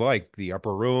places like the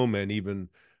Upper Room and even,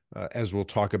 as we'll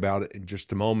talk about it in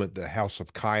just a moment, the House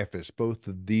of Caiaphas. Both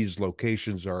of these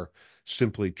locations are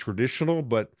simply traditional,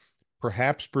 but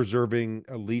perhaps preserving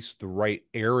at least the right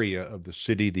area of the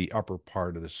city, the upper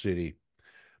part of the city.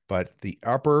 But the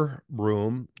upper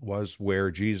room was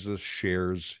where Jesus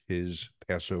shares his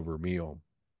Passover meal.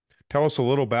 Tell us a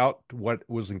little about what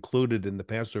was included in the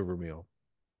Passover meal.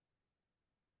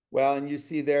 Well, and you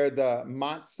see there the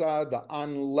matzah, the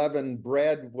unleavened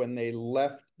bread when they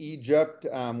left Egypt,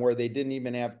 where they didn't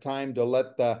even have time to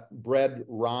let the bread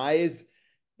rise.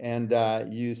 And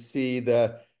you see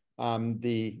the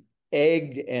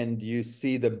egg, and you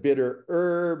see the bitter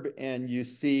herb, and you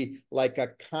see like a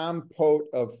compote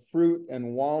of fruit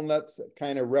and walnuts that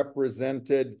kind of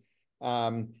represented,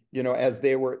 as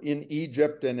they were in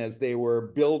Egypt and as they were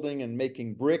building and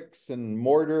making bricks and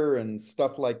mortar and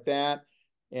stuff like that.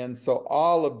 And so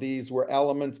all of these were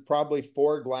elements, probably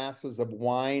 4 glasses of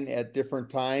wine at different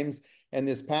times. And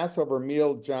this Passover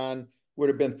meal, John, would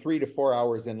have been 3 to 4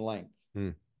 hours in length. Hmm.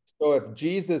 So if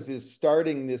Jesus is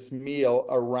starting this meal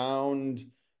around,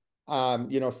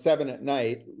 7 at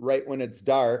night, right when it's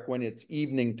dark, when it's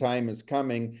evening time is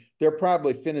coming, they're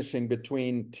probably finishing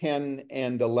between 10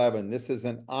 and 11. This is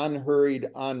an unhurried,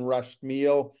 unrushed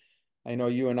meal. I know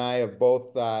you and I have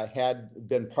both had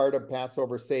been part of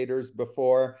Passover Seders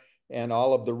before, and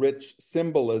all of the rich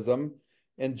symbolism.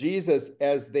 And Jesus,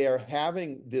 as they are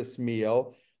having this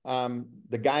meal,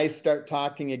 the guys start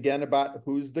talking again about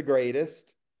who's the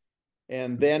greatest.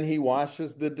 And then he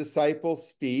washes the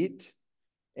disciples' feet.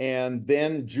 And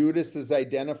then Judas is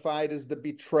identified as the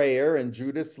betrayer, and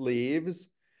Judas leaves.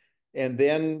 And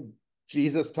then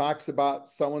Jesus talks about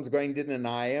someone's going to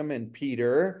deny him, and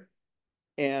Peter.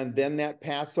 And then that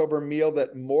Passover meal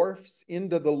that morphs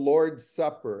into the Lord's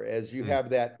Supper, as you Hmm. have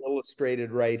that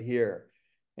illustrated right here.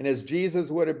 And as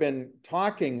Jesus would have been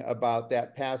talking about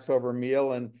that Passover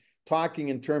meal and talking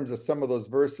in terms of some of those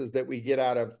verses that we get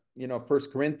out of,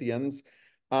 First Corinthians.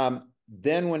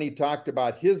 Then when he talked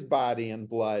about his body and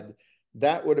blood,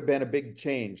 that would have been a big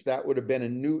change. That would have been a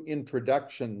new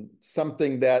introduction,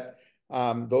 something that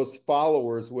those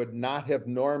followers would not have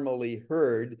normally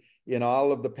heard in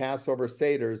all of the Passover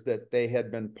Seders that they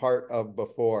had been part of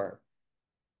before.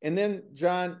 And then,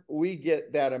 John, we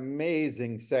get that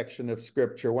amazing section of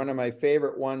scripture, one of my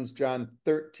favorite ones, John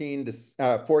 14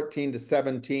 to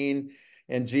 17.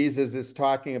 And Jesus is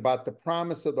talking about the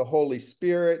promise of the Holy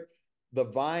Spirit, the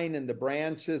vine and the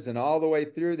branches, and all the way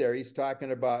through there, he's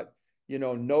talking about,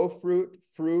 no fruit,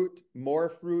 fruit, more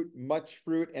fruit, much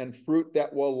fruit, and fruit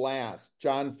that will last.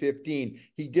 John 15,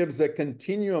 he gives a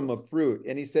continuum of fruit,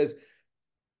 and he says,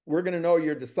 we're going to know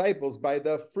your disciples by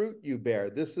the fruit you bear.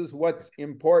 This is what's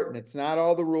important. It's not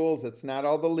all the rules. It's not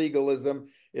all the legalism.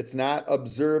 It's not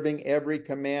observing every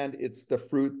command. It's the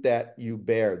fruit that you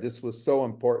bear. This was so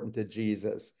important to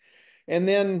Jesus. And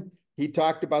then he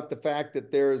talked about the fact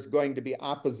that there is going to be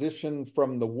opposition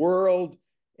from the world.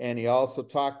 And he also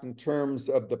talked in terms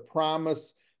of the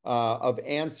promise of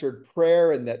answered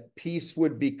prayer and that peace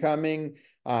would be coming,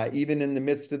 even in the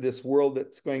midst of this world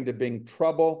that's going to bring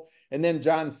trouble. And then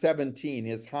John 17,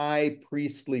 his high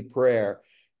priestly prayer.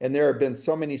 And there have been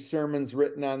so many sermons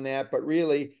written on that, but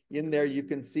really in there you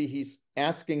can see he's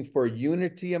asking for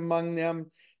unity among them.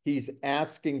 He's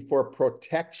asking for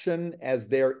protection as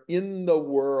they're in the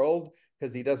world,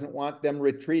 because he doesn't want them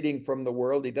retreating from the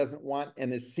world. He doesn't want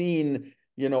an Essene,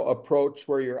 approach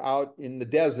where you're out in the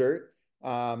desert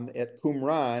at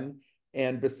Qumran.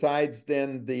 And besides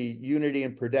then the unity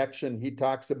and protection, he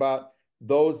talks about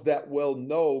those that will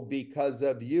know because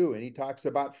of you. And he talks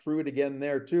about fruit again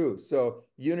there too. So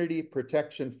unity,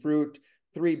 protection, fruit,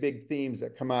 three big themes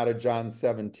that come out of John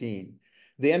 17.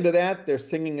 The end of that, they're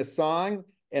singing a song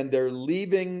and they're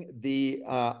leaving the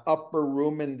upper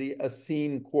room in the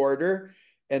Essene quarter,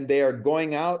 and they are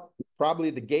going out,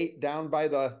 probably the gate down by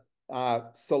the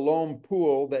Shalom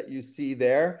pool that you see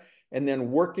there, and then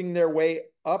working their way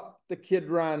up the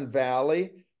Kidron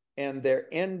Valley, and they're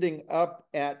ending up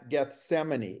at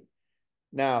Gethsemane.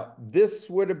 Now, this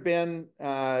would have been,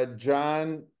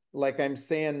 John, like I'm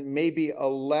saying, maybe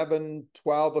 11,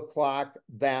 12 o'clock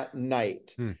that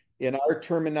night. Hmm. In our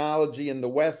terminology in the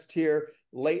West here,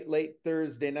 late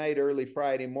Thursday night, early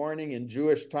Friday morning. In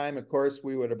Jewish time, of course,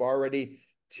 we would have already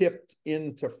tipped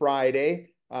into Friday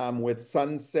with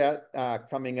sunset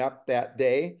coming up that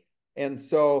day. And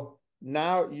so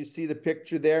now you see the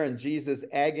picture there, and Jesus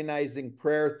agonizing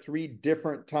prayer 3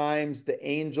 different times, the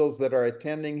angels that are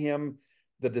attending him,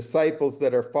 the disciples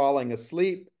that are falling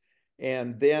asleep.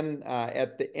 And then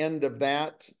at the end of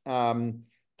that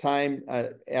time,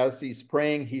 as he's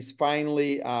praying, he's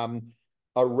finally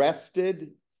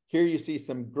arrested. Here you see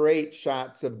some great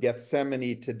shots of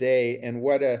Gethsemane today, and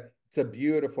it's a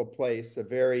beautiful place, a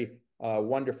very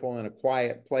wonderful and a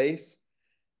quiet place.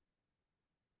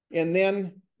 And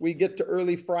then we get to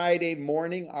early Friday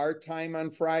morning, our time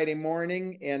on Friday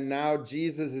morning, and now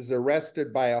Jesus is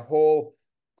arrested by a whole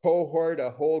cohort, a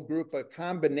whole group, a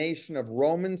combination of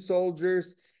Roman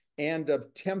soldiers and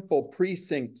of temple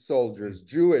precinct soldiers,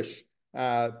 Jewish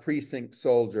precinct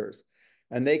soldiers.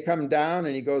 And they come down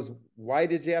and he goes, why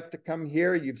did you have to come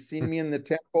here? You've seen me in the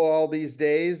temple all these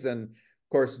days. And of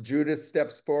course, Judas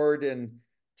steps forward and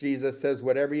Jesus says,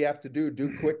 whatever you have to do,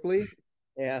 do quickly.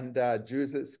 And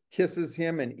Jesus kisses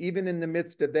him. And even in the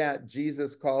midst of that,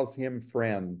 Jesus calls him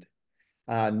friend,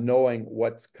 knowing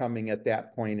what's coming at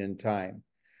that point in time.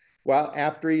 Well,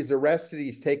 after he's arrested,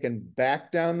 he's taken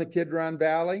back down the Kidron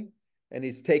Valley, and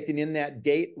he's taken in that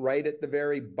gate right at the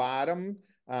very bottom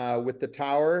with the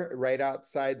tower right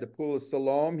outside the Pool of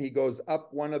Siloam. He goes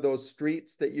up one of those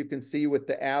streets that you can see with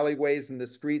the alleyways and the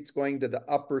streets going to the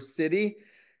upper city.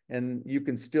 And you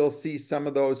can still see some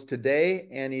of those today.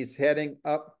 And he's heading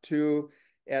up to,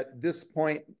 at this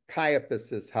point,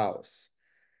 Caiaphas's house.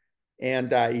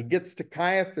 And he gets to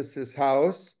Caiaphas's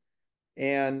house.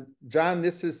 And John,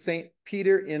 this is St.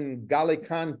 Peter in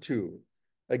Gallicantu.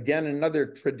 Again, another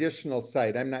traditional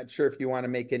site. I'm not sure if you want to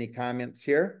make any comments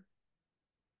here.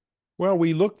 Well,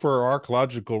 we look for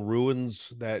archaeological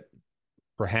ruins that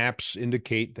perhaps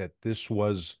indicate that this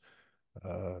was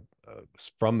uh,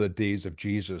 from the days of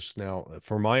Jesus. Now,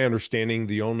 from my understanding,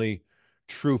 the only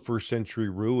true first century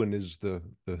ruin is the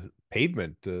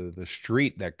pavement, the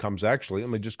street that comes actually.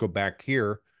 Let me just go back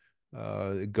here.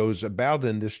 It goes about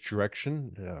in this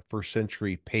direction, first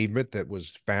century pavement that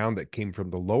was found that came from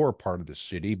the lower part of the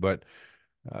city. But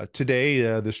today,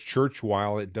 this church,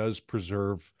 while it does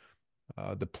preserve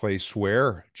the place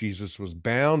where Jesus was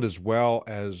bound, as well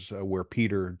as where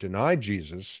Peter denied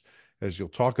Jesus, as you'll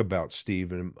talk about,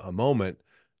 Steve, in a moment.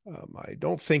 I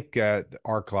don't think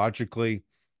archaeologically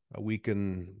we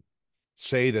can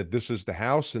say that this is the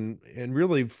house, and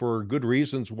really for good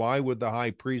reasons. Why would the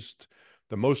high priest,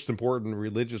 the most important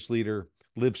religious leader,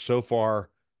 live so far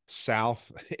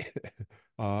south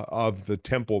of the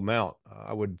Temple Mount?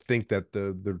 I would think that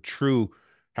the true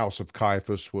house of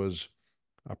Caiaphas was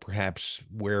perhaps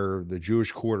where the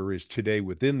Jewish quarter is today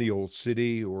within the old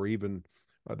city, or even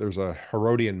there's a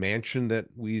Herodian mansion that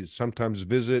we sometimes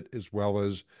visit, as well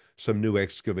as some new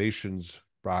excavations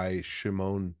by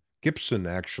Shimon Gibson,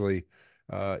 actually,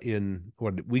 in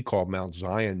what we call Mount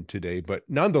Zion today. But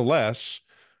nonetheless,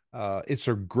 it's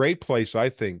a great place, I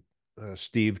think,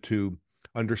 Steve, to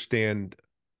understand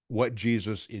what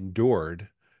Jesus endured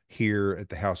here at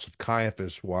the house of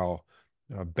Caiaphas while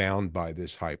bound by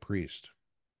this high priest.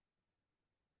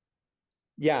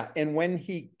 Yeah, and when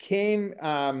he came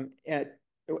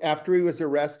after he was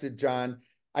arrested, John,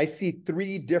 I see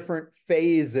three different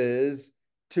phases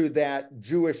to that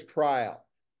Jewish trial.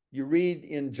 You read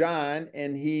in John,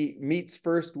 and he meets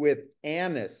first with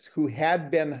Annas, who had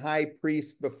been high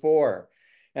priest before.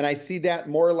 And I see that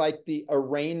more like the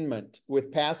arraignment.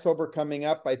 With Passover coming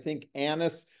up, I think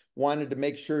Annas wanted to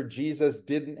make sure Jesus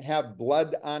didn't have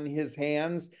blood on his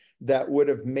hands that would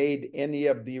have made any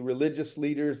of the religious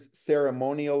leaders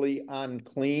ceremonially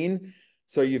unclean.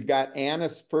 So you've got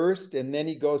Annas first, and then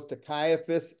he goes to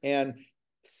Caiaphas and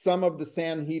some of the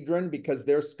Sanhedrin, because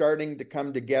they're starting to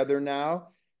come together now.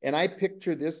 And I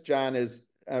picture this, John, as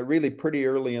really pretty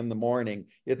early in the morning.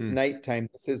 It's Hmm. nighttime.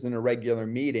 This isn't a regular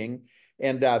meeting.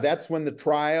 And that's when the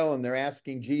trial, and they're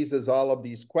asking Jesus all of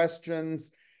these questions.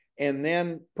 And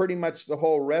then pretty much the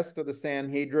whole rest of the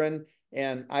Sanhedrin.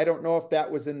 And I don't know if that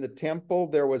was in the temple.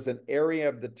 There was an area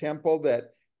of the temple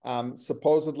that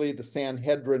supposedly the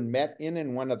Sanhedrin met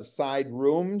in one of the side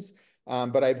rooms.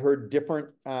 But I've heard different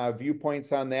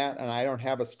viewpoints on that, and I don't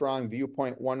have a strong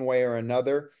viewpoint one way or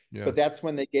another. Yeah. But that's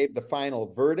when they gave the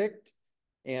final verdict.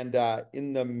 And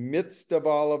in the midst of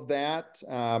all of that,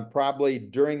 probably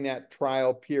during that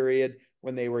trial period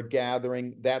when they were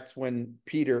gathering, that's when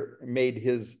Peter made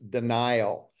his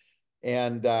denial.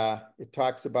 And it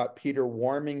talks about Peter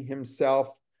warming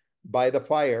himself by the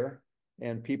fire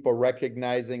and people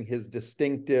recognizing his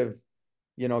distinctive,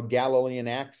 Galilean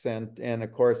accent. And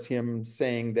of course, him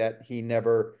saying that he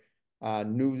never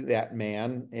knew that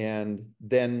man. And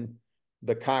then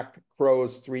the cock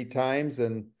crows three times,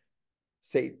 and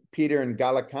St. Peter and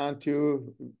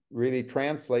Gallicantu really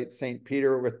translate St.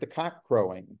 Peter with the cock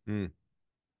crowing. Hmm.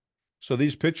 So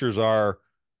these pictures are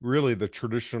really the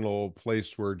traditional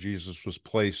place where Jesus was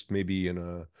placed, maybe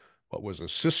in what was a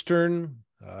cistern.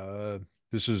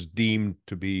 This is deemed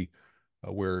to be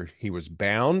where he was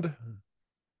bound.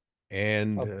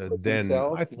 And Of prison then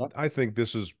cells. Yep. I think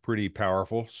this is pretty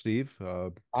powerful, Steve.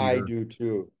 I Peter, do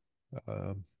too. uh,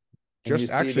 And you just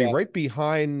see actually that right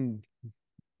behind,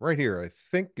 right here, I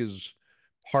think is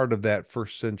part of that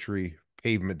first century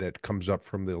pavement that comes up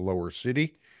from the lower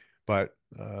city. But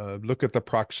look at the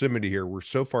proximity here. We're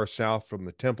so far south from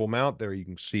the Temple Mount. There you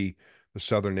can see the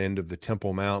southern end of the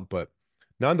Temple Mount. But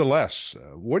nonetheless,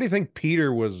 what do you think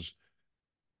Peter was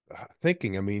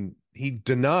thinking? I mean, he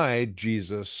denied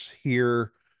Jesus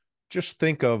here. Just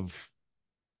think of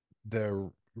the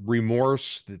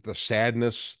remorse, the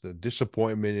sadness, the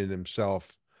disappointment in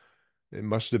himself. It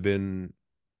must have been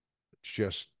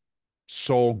just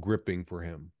soul gripping for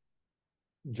him.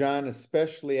 John,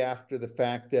 especially after the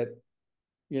fact that,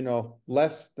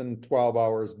 less than 12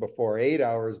 hours before, 8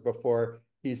 hours before,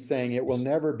 he's saying, it will He's,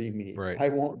 never be me. right. I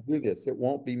won't do this. It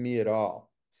won't be me at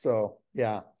all. So,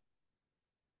 yeah.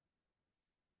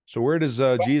 So where does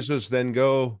Jesus then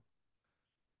go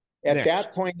At that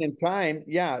next? point in time,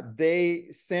 yeah, they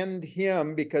send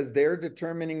him because they're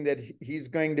determining that he's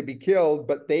going to be killed,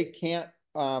 but they can't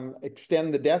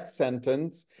extend the death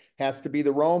sentence, has to be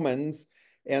the Romans.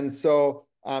 And so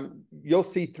you'll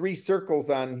see three circles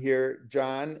on here,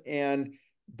 John, and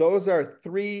those are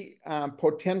three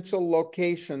potential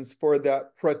locations for the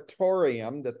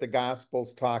praetorium that the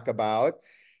Gospels talk about.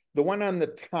 The one on the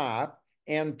top,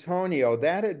 Antonio,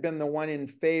 that had been the one in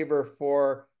favor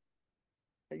for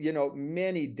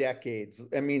many decades,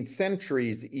 I mean,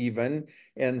 centuries even,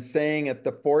 and saying at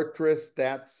the fortress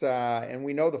that's, and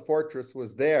we know the fortress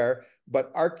was there,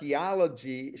 but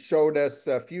archaeology showed us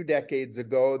a few decades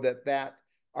ago that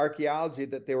archaeology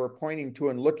that they were pointing to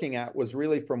and looking at was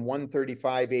really from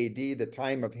 135 AD, the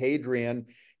time of Hadrian,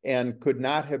 and could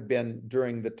not have been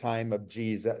during the time of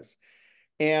Jesus.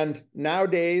 And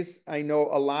nowadays, I know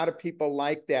a lot of people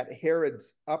like that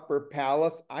Herod's upper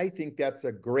palace. I think that's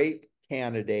a great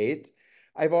candidate.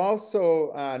 I've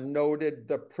also noted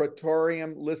the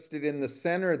Praetorium listed in the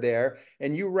center there,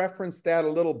 and you referenced that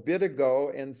a little bit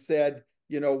ago and said,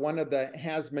 one of the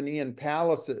Hasmonean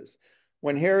palaces.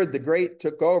 When Herod the Great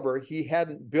took over, he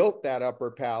hadn't built that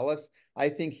upper palace. I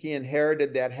think he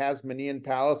inherited that Hasmonean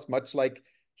palace, much like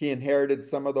he inherited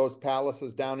some of those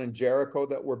palaces down in Jericho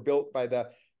that were built by the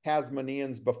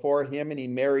Hasmoneans before him, and he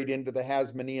married into the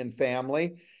Hasmonean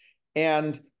family.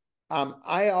 And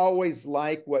I always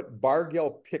like what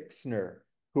Bargil Pixner,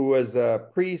 who was a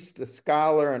priest, a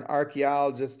scholar, an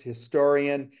archaeologist,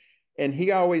 historian, and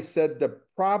he always said the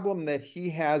problem that he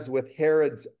has with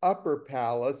Herod's upper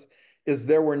palace is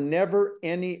there were never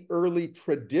any early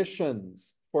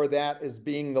traditions for that as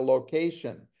being the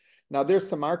location. Now, there's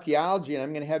some archaeology, and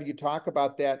I'm going to have you talk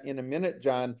about that in a minute,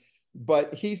 John.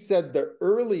 But he said the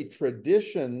early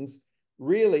traditions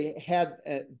really had,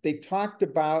 they talked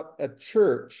about a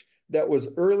church that was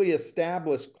early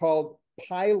established called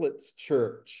Pilate's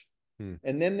Church. Hmm.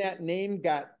 And then that name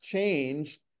got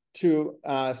changed to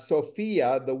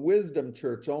Sophia, the wisdom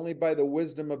church. Only by the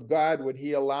wisdom of God would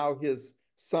he allow his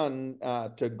son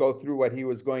to go through what he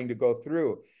was going to go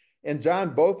through. And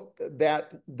John, both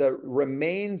that the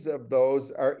remains of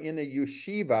those are in a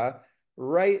yeshiva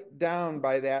right down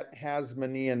by that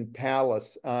Hasmonean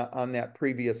palace on that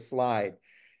previous slide.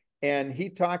 And he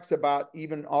talks about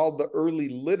even all the early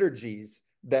liturgies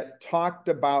that talked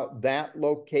about that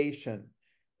location.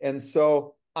 And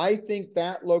so I think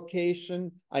that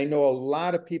location, I know a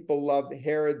lot of people love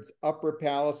Herod's upper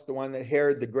palace, the one that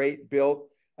Herod the Great built.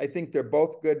 I think they're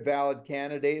both good, valid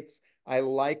candidates. I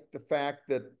like the fact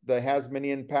that the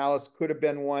Hasmonean palace could have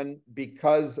been one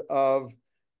because of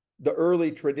the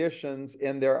early traditions,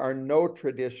 and there are no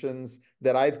traditions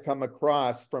that I've come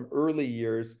across from early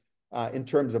years in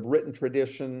terms of written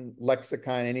tradition,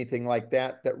 lexicon, anything like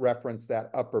that, that reference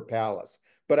that upper palace.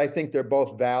 But I think they're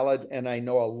both valid, and I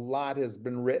know a lot has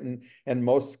been written, and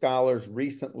most scholars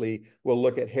recently will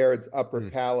look at Herod's upper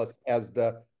palace as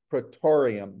the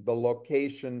Praetorium, the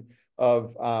location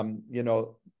of,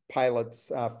 Pilate's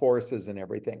forces and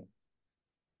everything.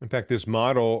 In fact, this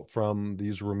model from the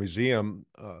Israel Museum,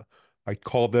 I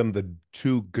call them the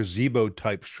two gazebo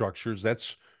type structures.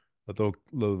 That's the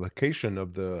location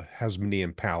of the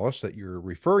Hasmonean palace that you're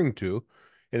referring to.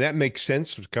 And that makes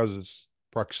sense because it's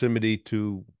proximity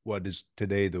to what is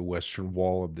today the western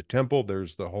wall of the temple.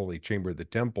 There's the holy chamber of the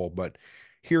temple. But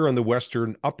here on the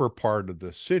western upper part of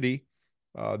the city,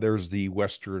 there's the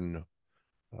western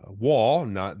wall,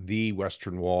 not the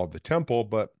western wall of the temple,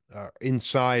 but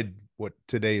inside what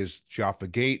today is Jaffa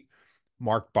Gate,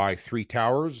 marked by three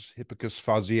towers, Hippicus,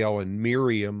 Phaziel, and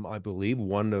Miriam, I believe.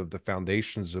 One of the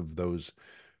foundations of those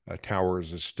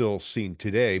towers is still seen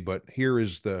today, but here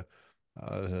is the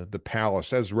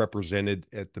palace as represented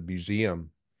at the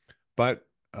museum. But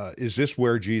is this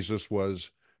where Jesus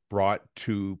was brought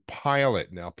to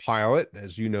Pilate? Now, Pilate,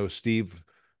 as you know, Steve,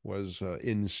 was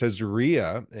in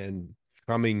Caesarea and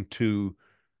coming to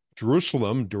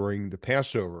Jerusalem during the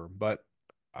Passover. But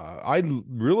I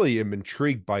really am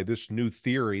intrigued by this new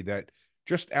theory that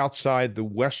just outside the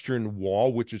Western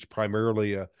Wall, which is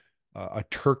primarily a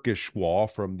Turkish wall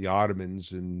from the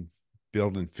Ottomans and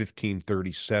built in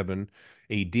 1537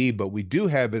 AD, but we do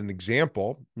have an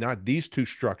example, not these two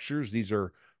structures, these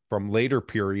are from later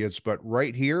periods, but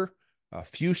right here, a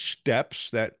few steps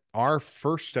that are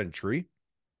first century.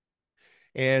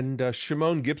 And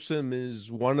Shimon Gibson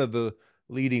is one of the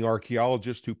leading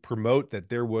archaeologists who promote that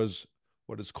there was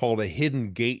what is called a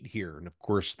hidden gate here. And of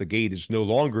course, the gate is no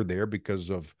longer there because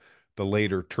of the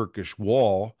later Turkish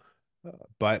wall.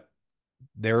 But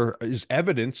there is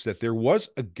evidence that there was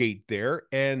a gate there,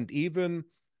 and even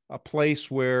a place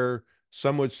where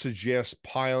some would suggest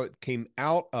Pilate came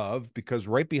out of, because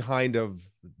right behind of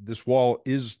this wall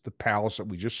is the palace that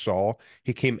we just saw.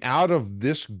 He came out of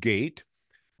this gate,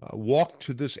 walked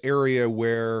to this area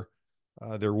where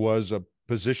there was a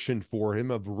position for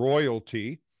him of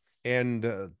royalty,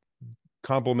 and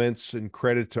compliments and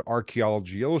credit to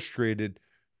Archaeology Illustrated.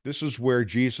 This is where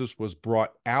Jesus was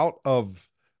brought out of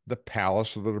the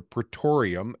palace, or the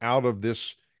Praetorium, out of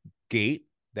this gate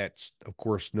that's, of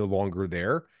course, no longer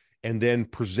there, and then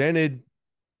presented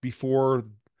before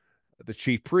the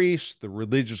chief priests, the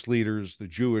religious leaders, the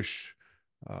Jewish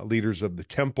leaders of the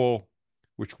temple,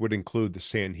 which would include the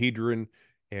Sanhedrin.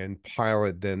 And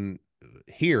Pilate then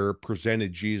here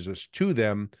presented Jesus to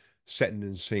them,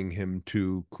 sentencing him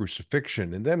to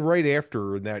crucifixion. And then right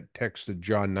after, in that text of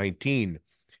John 19,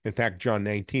 in fact, John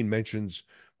 19 mentions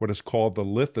what is called the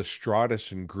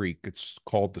lithostratus in Greek. It's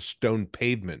called the stone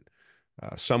pavement.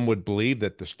 Some would believe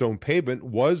that the stone pavement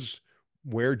was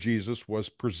where Jesus was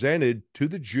presented to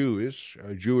the Jewish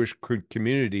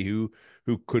community who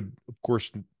could, of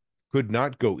course, could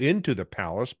not go into the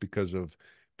palace because of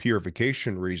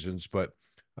purification reasons, but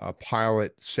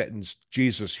Pilate sentenced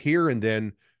Jesus here, and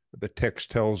then the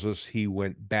text tells us he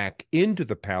went back into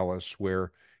the palace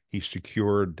where he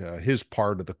secured his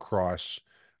part of the cross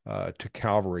to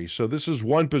Calvary. So this is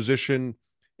one position,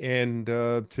 and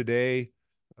today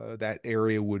that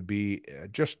area would be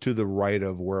just to the right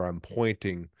of where I'm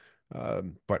pointing.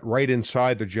 But right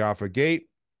inside the Jaffa Gate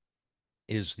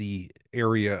is the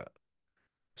area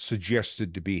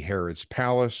suggested to be Herod's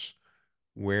palace,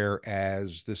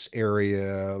 whereas this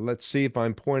area, let's see if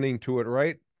I'm pointing to it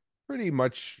right, pretty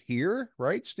much here,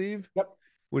 right, Steve? Yep.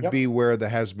 Would be Yep. where the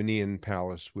Hasmonean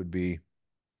palace would be.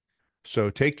 So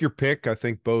take your pick. I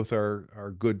think both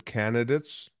are good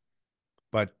candidates.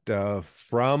 But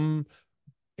from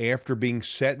after being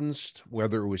sentenced,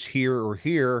 whether it was here or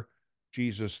here,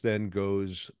 Jesus then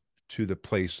goes to the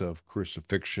place of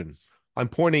crucifixion. I'm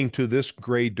pointing to this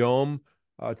gray dome.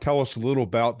 Tell us a little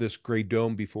about this gray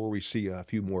dome before we see a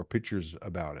few more pictures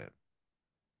about it.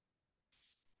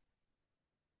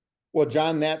 Well,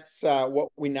 John, that's what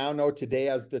we now know today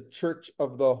as the Church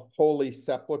of the Holy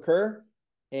Sepulchre.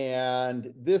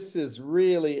 And this is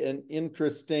really an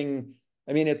interesting,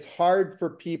 I mean, it's hard for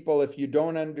people if you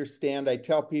don't understand. I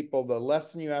tell people the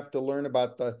lesson you have to learn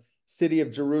about the city of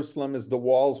Jerusalem is the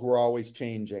walls were always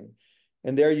changing.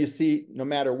 And there you see, no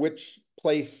matter which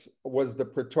place was the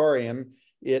Praetorium,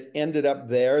 it ended up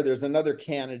there. There's another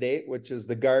candidate, which is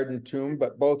the Garden Tomb,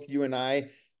 but both you and I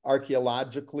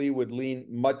archaeologically would lean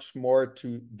much more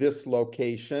to this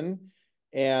location.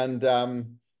 And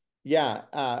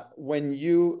when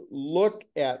you look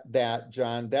at that,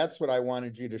 John, that's what I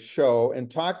wanted you to show and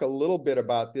talk a little bit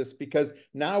about this, because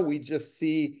now we just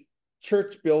see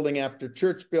church building after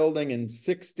church building in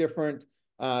 6 different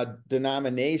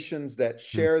denominations that Hmm.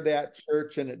 share that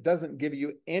church, and it doesn't give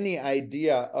you any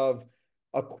idea of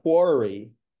a quarry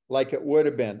like it would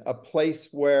have been, a place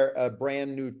where a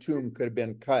brand new tomb could have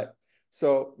been cut.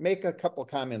 So make a couple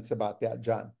comments about that,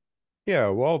 John. Yeah,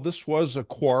 well, this was a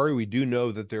quarry. We do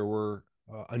know that there were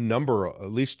a number,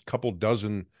 at least a couple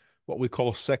dozen, what we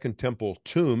call Second Temple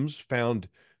tombs found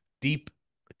deep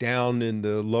down in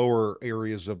the lower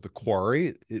areas of the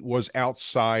quarry. It was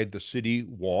outside the city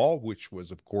wall, which was,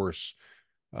 of course,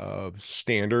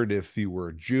 standard. If you were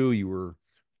a Jew, you were,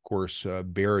 of course,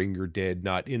 burying your dead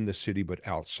not in the city, but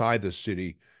outside the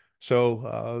city.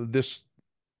 So this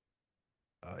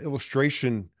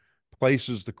illustration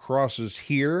places the crosses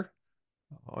here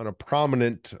on a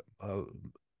prominent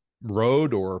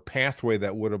road or pathway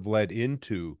that would have led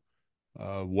into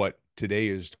what today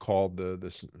is called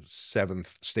the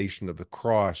seventh station of the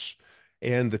cross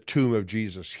and the tomb of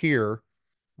Jesus here.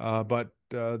 But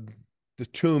the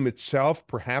tomb itself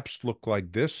perhaps looked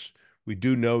like this. We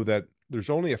do know that there's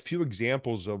only a few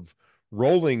examples of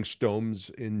rolling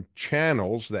stones in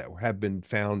channels that have been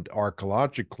found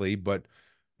archaeologically, but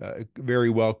it very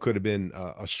well could have been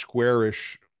a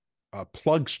squarish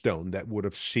plug stone that would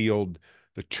have sealed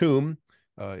the tomb.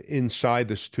 Inside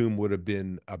this tomb would have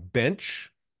been a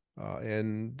bench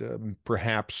and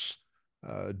perhaps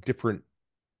different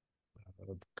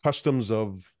customs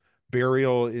of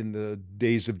burial in the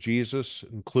days of Jesus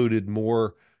included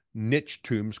more niche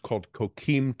tombs called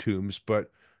kokim tombs,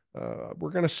 but we're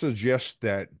going to suggest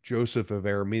that Joseph of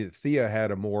Arimathea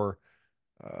had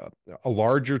uh, a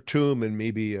larger tomb and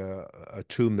maybe a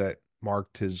tomb that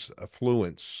marked his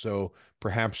affluence. So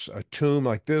perhaps a tomb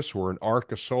like this or an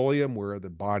arcosolium where the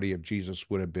body of Jesus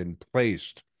would have been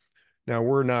placed. Now,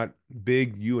 we're not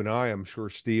big, you and I, I'm sure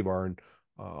Steve, are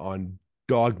on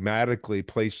dogmatically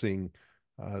placing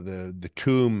the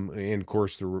tomb and, of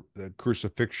course, the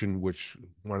crucifixion, which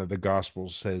one of the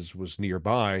Gospels says was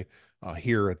nearby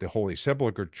here at the Holy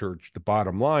Sepulchre Church. The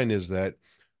bottom line is that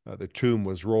the tomb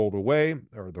was rolled away,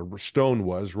 or the stone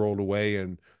was rolled away,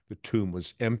 and the tomb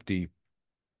was empty.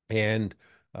 And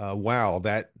wow,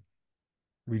 that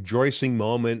rejoicing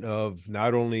moment of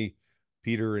not only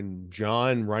Peter and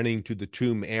John running to the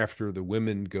tomb after the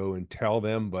women go and tell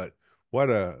them, but what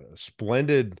a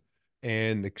splendid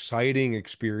and exciting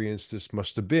experience this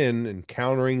must have been,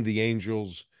 encountering the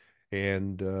angels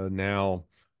and now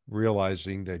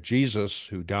realizing that Jesus,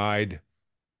 who died,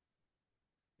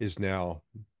 is now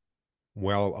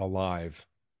well alive.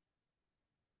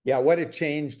 Yeah, what a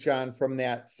change, John, from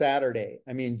that Saturday.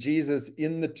 I mean, Jesus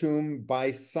in the tomb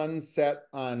by sunset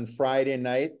on Friday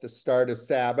night, the start of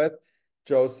Sabbath.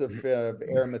 Joseph of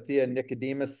Arimathea,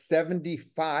 Nicodemus,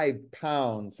 75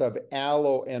 pounds of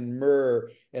aloe and myrrh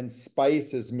and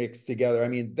spices mixed together. I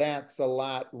mean, that's a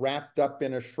lot wrapped up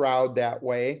in a shroud that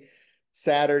way.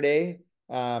 Saturday,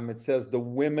 it says the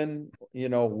women,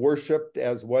 worshiped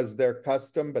as was their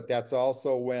custom, but that's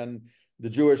also when the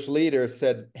Jewish leader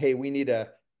said, "Hey, we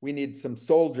need some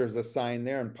soldiers assigned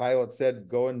there." And Pilate said,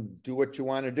 "Go and do what you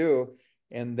want to do."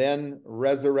 And then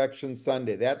Resurrection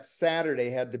Sunday. That Saturday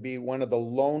had to be one of the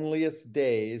loneliest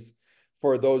days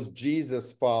for those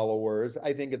Jesus followers.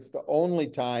 I think it's the only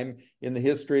time in the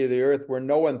history of the earth where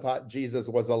no one thought Jesus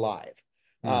was alive.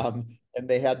 Hmm. And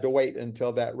they had to wait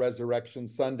until that Resurrection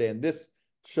Sunday. And this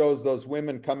shows those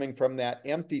women coming from that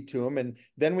empty tomb. And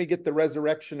then we get the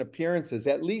resurrection appearances,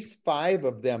 at least 5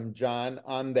 of them, John,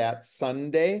 on that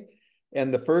Sunday.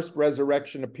 And the first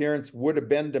resurrection appearance would have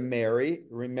been to Mary.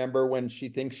 Remember when she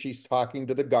thinks she's talking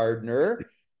to the gardener.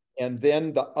 And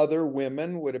then the other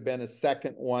women would have been a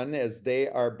second one as they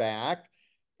are back.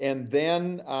 And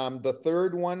then the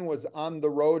third one was on the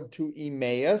road to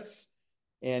Emmaus.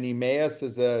 And Emmaus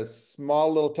is a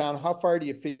small little town. How far do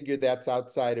you figure that's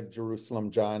outside of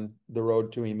Jerusalem, John, the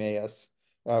road to Emmaus,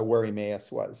 where Emmaus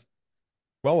was?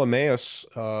 Well, Emmaus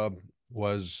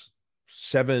was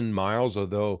 7 miles,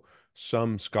 although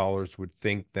some scholars would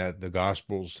think that the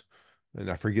Gospels, and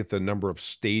I forget the number of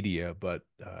stadia, but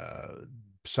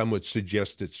some would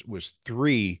suggest it was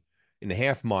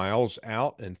 3.5 miles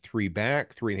out and 3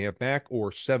 back, 3.5 back,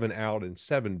 or 7 out and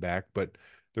 7 back. But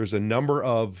there's a number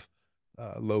of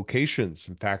locations.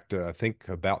 In fact, I think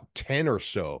about 10 or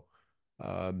so.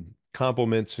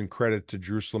 Compliments and credit to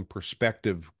Jerusalem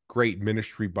Perspective, great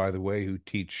ministry, by the way, who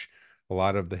teach a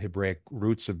lot of the Hebraic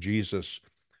roots of Jesus.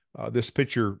 This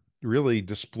picture really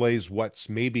displays what's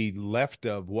maybe left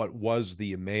of what was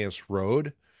the Emmaus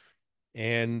Road,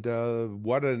 and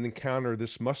what an encounter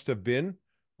this must have been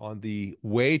on the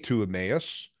way to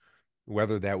Emmaus,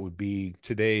 whether that would be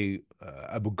today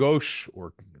Abu Ghosh,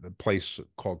 or the place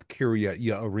called Kiryat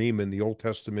Yearim in the Old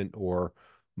Testament, or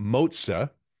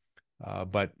Motzah.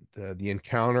 But the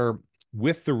encounter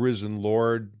with the risen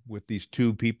Lord, with these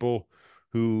 2 people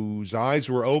whose eyes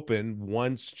were open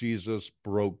once Jesus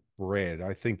broke bread.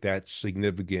 I think that's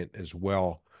significant as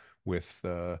well, with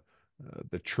the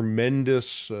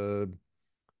tremendous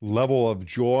level of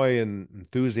joy and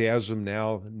enthusiasm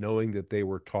now, knowing that they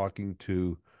were talking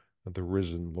to the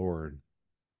risen Lord.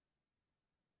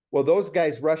 Well, those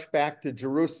guys rushed back to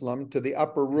Jerusalem to the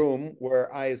upper room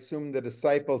where I assume the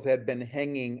disciples had been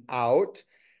hanging out.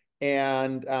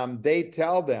 And they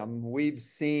tell them, "We've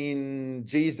seen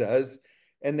Jesus."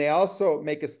 And they also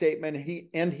make a statement,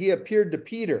 he appeared to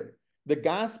Peter. The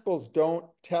Gospels don't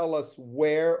tell us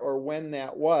where or when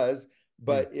that was, Hmm.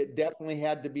 but it definitely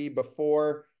had to be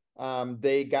before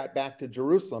they got back to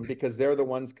Jerusalem, because they're the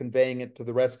ones conveying it to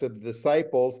the rest of the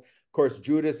disciples. Of course,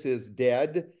 Judas is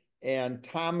dead, and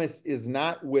Thomas is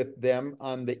not with them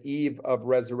on the eve of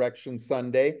Resurrection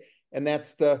Sunday. And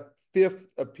that's the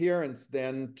 5th appearance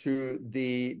then to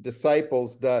the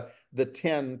disciples, the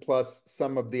 10 plus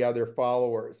some of the other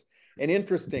followers. And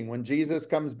interesting, when Jesus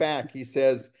comes back, he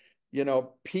says,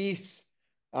 "Peace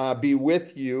be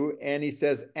with you." And he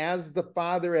says, "As the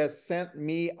Father has sent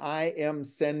me, I am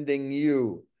sending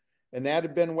you." And that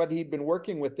had been what he'd been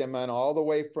working with them on all the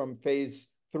way from phase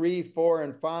 3, 4,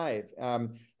 and 5.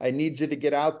 I need you to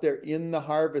get out there in the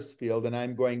harvest field, and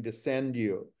I'm going to send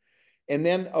you. And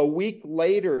then a week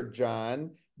later,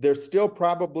 John, they're still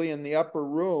probably in the upper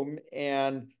room.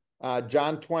 And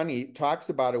John 20 talks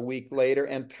about a week later,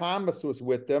 and Thomas was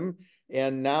with them.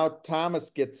 And now Thomas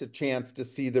gets a chance to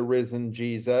see the risen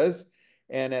Jesus.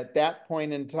 And at that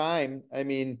point in time, I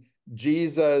mean,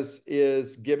 Jesus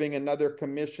is giving another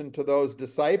commission to those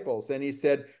disciples. And he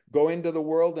said, "Go into the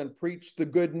world and preach the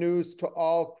good news to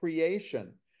all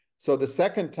creation." So the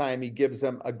second time he gives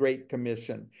them a great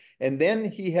commission. And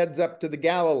then he heads up to the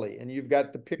Galilee. And you've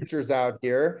got the pictures out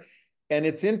here. And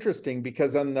it's interesting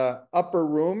because on the upper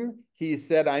room, he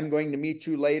said, "I'm going to meet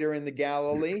you later in the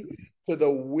Galilee." To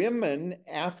the women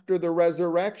after the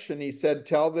resurrection, he said,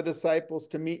 "Tell the disciples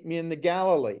to meet me in the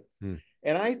Galilee." Hmm.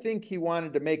 And I think he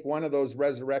wanted to make one of those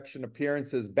resurrection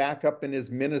appearances back up in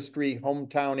his ministry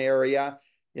hometown area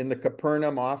in the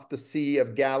Capernaum off the Sea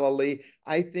of Galilee.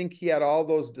 I think he had all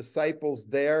those disciples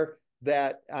there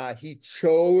that he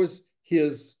chose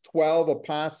his 12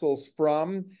 apostles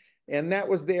from. And that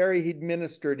was the area he'd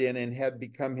ministered in and had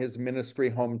become his ministry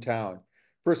hometown.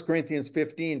 1 Corinthians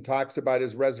 15 talks about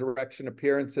his resurrection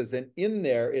appearances. And in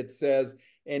there it says,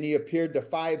 "And he appeared to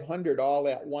 500 all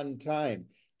at one time."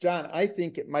 John, I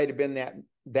think it might have been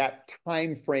that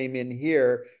time frame in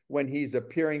here when he's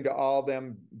appearing to all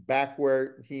them back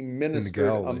where he In the ministered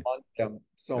Galilee. among them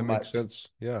so That makes much. sense.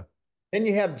 Yeah. Then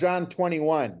you have John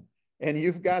 21, and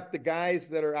you've got the guys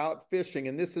that are out fishing.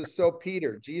 And this is so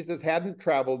Peter. Jesus hadn't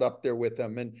traveled up there with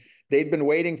them, and they'd been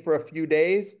waiting for a few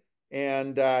days.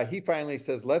 And he finally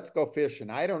says, let's go fishing.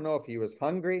 I don't know if he was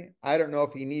hungry. I don't know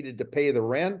if he needed to pay the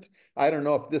rent. I don't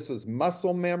know if this was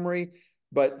muscle memory,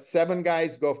 but 7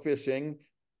 guys go fishing.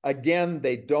 Again,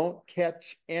 they don't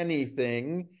catch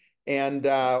anything. And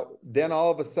then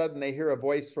all of a sudden they hear a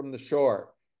voice from the shore.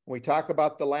 When we talk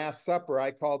about the Last Supper,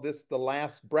 I call this the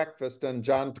last breakfast on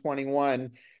John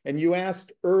 21. And you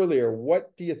asked earlier,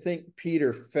 what do you think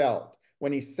Peter felt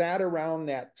when he sat around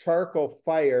that charcoal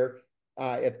fire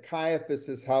at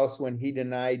Caiaphas's house when he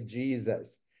denied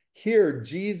Jesus? Here,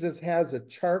 Jesus has a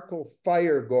charcoal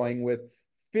fire going with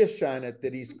fish on it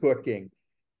that he's cooking.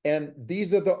 And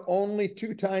these are the only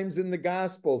 2 times in the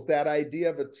Gospels that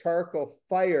idea of a charcoal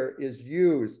fire is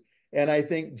used. And I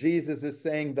think Jesus is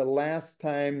saying the last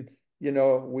time, we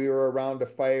were around a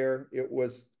fire, it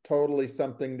was totally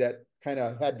something that kind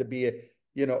of had to be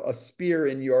a spear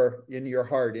in your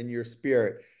heart, in your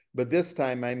spirit. But this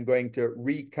time I'm going to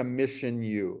recommission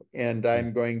you, and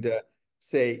I'm going to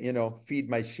say, feed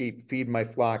my sheep, feed my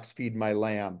flocks, feed my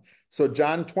lamb. So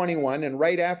John 21, and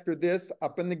right after this,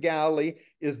 up in the Galilee,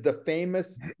 is the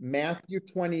famous Matthew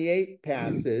 28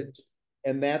 passage,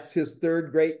 and that's his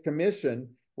 3rd Great Commission,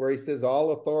 where he says,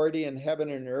 all authority in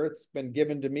heaven and earth has been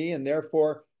given to me, and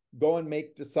therefore go and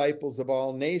make disciples of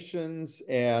all nations,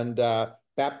 and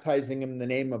baptizing them in the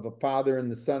name of the Father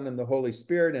and the Son and the Holy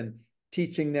Spirit, and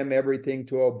teaching them everything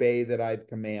to obey that I've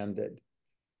commanded.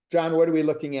 John, what are we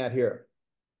looking at here?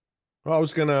 Well, I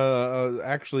was going to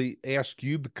actually ask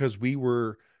you because we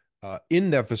were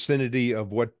in that vicinity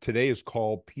of what today is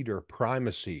called Peter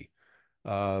primacy.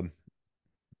 Um,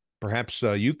 Perhaps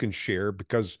you can share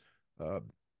because uh,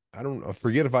 I don't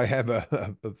forget if I have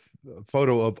a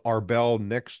photo of Arbel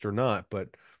next or not, but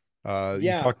you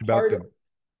Yeah, talked about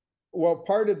the,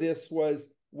 part of this was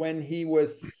when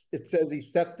it says he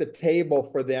set the table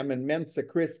for them, and Mensa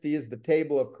Christi is the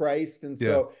table of Christ. And yeah.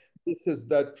 so this is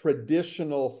the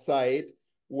traditional site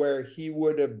where he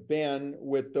would have been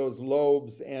with those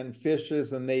loaves and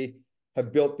fishes, and they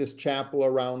have built this chapel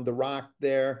around the rock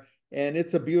there. And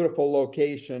it's a beautiful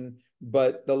location,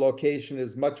 but the location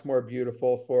is much more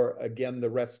beautiful for, again, the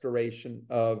restoration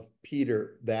of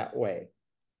Peter that way.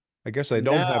 I guess I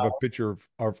don't have a Now, picture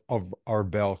of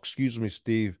Arbel. Excuse me,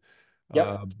 Steve.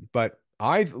 yep. But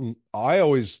I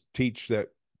always teach that,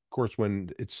 of course,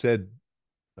 when it said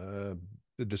uh,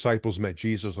 the disciples met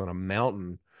Jesus on a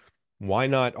mountain, why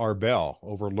not Arbel,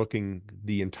 overlooking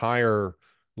the entire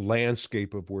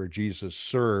landscape of where Jesus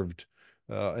served?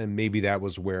 And maybe that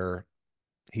was where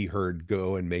he heard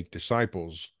go and make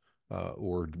disciples,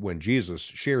 or when Jesus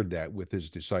shared that with his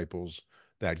disciples,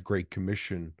 that great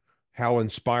commission, how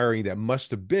inspiring that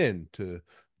must have been to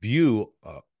view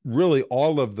really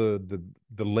all of the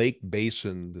lake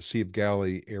basin, the Sea of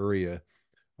Galilee area,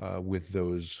 with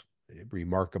those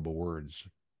remarkable words.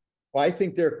 Well, I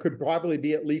think there could probably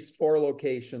be at least 4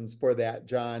 locations for that,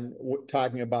 John,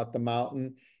 talking about the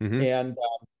mountain. Hmm. And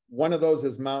one of those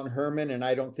is Mount Hermon, and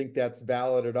I don't think that's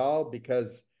valid at all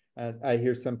because I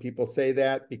hear some people say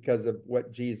that because of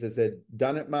what Jesus had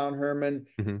done at Mount Hermon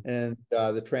Hmm. and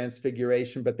the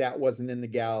transfiguration, but that wasn't in the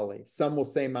Galilee. Some will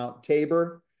say Mount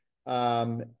Tabor.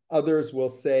 Others will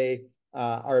say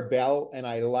Arbel, and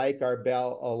I like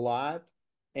Arbel a lot.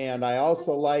 And I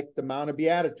also like the Mount of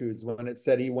Beatitudes when it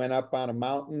said he went up on a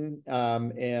mountain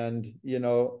and,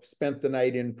 spent the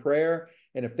night in prayer.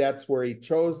 And if that's where he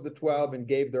chose the 12 and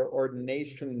gave their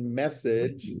ordination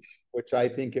message, which I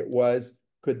think it was,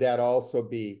 could that also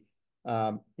be?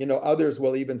 Others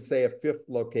will even say a 5th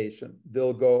location.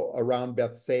 They'll go around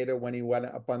Bethsaida when he went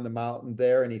up on the mountain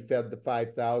there and he fed the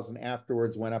 5,000,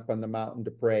 afterwards went up on the mountain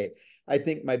to pray. I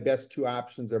think my best 2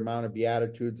 options are Mount of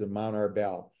Beatitudes and Mount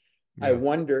Arbel. I Yeah.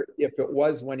 wonder if it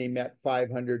was when he met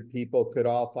 500 people, could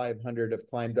all 500 have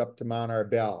climbed up to Mount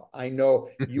Arbel? I know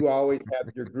you always have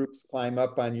your groups climb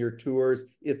up on your tours.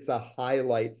 It's a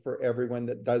highlight for everyone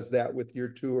that does that with your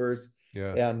tours.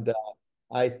 Yeah. And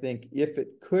I think if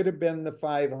it could have been the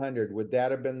 500, would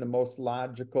that have been the most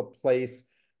logical place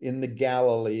in the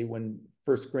Galilee when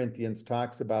First Corinthians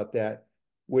talks about that?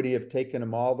 Would he have taken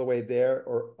them all the way there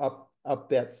or up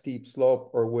that steep slope,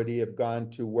 or would he have gone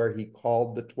to where he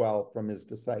called the 12 from his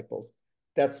disciples?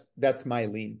 That's my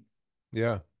lean.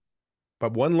 Yeah.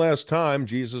 But one last time,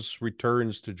 Jesus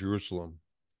returns to Jerusalem.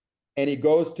 And he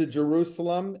goes to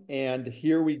Jerusalem, and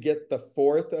here we get the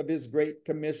 4th of his great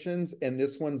commissions, and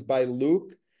this one's by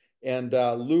Luke. And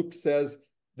Luke says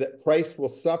that Christ will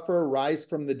suffer, rise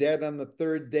from the dead on the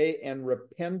third day, and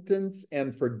repentance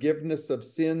and forgiveness of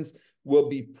sins will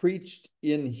be preached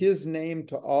in his name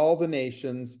to all the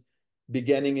nations,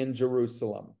 beginning in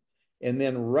Jerusalem. And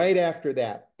then right after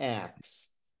that, Acts.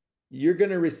 You're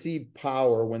going to receive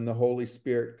power when the Holy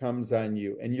Spirit comes on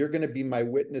you, and you're going to be my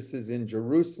witnesses in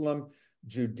Jerusalem,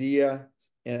 Judea,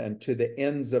 and to the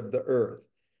ends of the earth.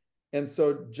 And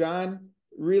so, John,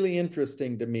 really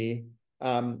interesting to me.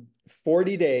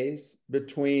 40 days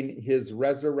between his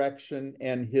resurrection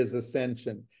and his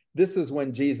ascension. This is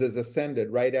when Jesus ascended,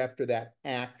 right after that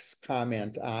Acts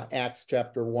comment, Acts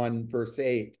chapter 1, verse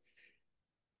 8.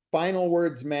 Final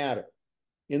words matter.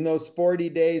 In those 40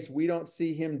 days, we don't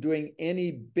see him doing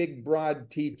any big, broad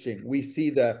teaching. We see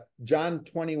the John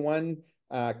 21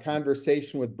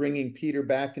 conversation with bringing Peter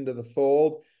back into the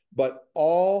fold, but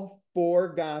all four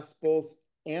Gospels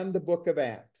and the book of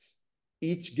Acts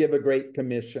each give a great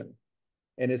commission.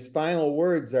 And his final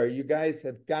words are, you guys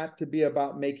have got to be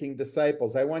about making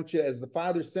disciples. I want you, as the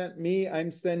Father sent me,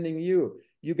 I'm sending you.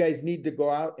 You guys need to go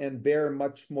out and bear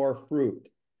much more fruit.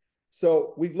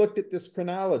 So we've looked at this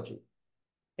chronology.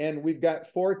 And we've got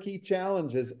four key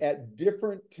challenges at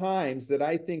different times that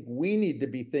I think we need to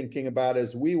be thinking about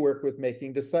as we work with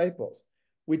making disciples.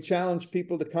 We challenge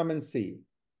people to come and see.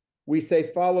 We say,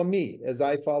 follow me as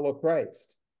I follow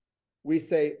Christ. We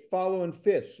say, follow and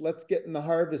fish. Let's get in the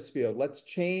harvest field. Let's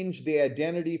change the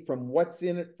identity from what's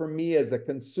in it for me as a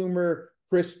consumer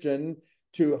Christian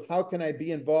to how can I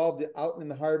be involved out in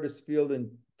the harvest field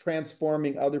and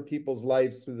transforming other people's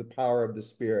lives through the power of the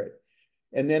Spirit.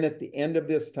 And then at the end of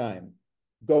this time,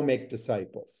 go make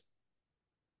disciples.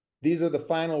 These are the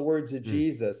final words of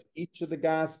Jesus. Each of the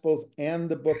Gospels and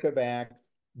the book of Acts,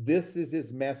 this is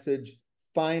his message.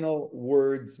 Final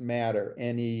words matter.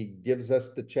 And he gives us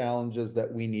the challenges that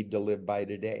we need to live by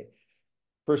today.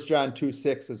 1 John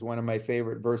 2:6 is one of my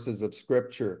favorite verses of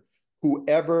scripture.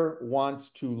 Whoever wants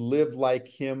to live like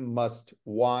him must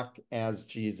walk as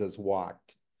Jesus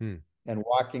walked. And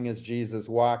walking as Jesus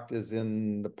walked is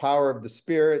in the power of the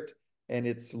Spirit, and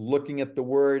it's looking at the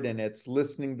Word, and it's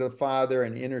listening to the Father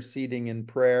and interceding in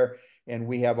prayer. And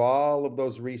we have all of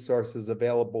those resources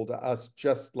available to us,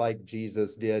 just like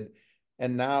Jesus did.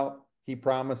 And now he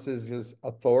promises his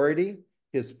authority,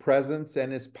 his presence,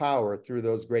 and his power through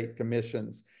those great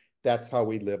commissions. That's how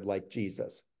we live like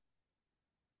Jesus.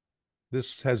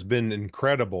 This has been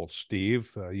incredible,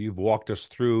 Steve. You've walked us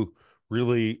through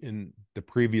really in the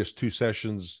previous two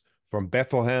sessions from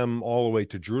Bethlehem all the way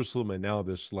to Jerusalem, and now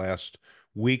this last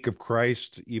week of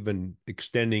Christ, even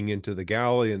extending into the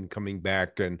Galilee and coming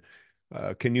back. And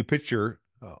can you picture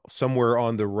somewhere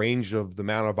on the range of the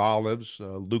Mount of Olives?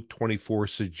 Luke 24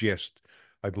 suggests,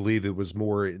 I believe it was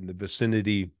more in the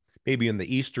vicinity, maybe in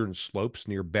the eastern slopes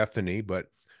near Bethany, but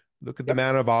look at the Yep.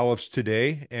 Mount of Olives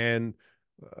today, and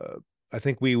I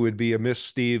think we would be amiss,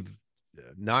 Steve,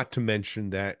 not to mention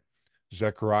that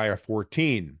Zechariah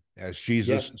 14, as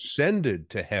Jesus Yes. ascended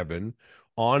to heaven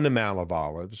on the Mount of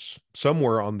Olives,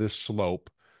 somewhere on this slope,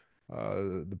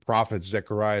 the prophet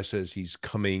Zechariah says he's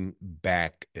coming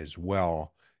back as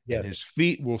well. And his Yes.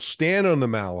 feet will stand on the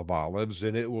Mount of Olives,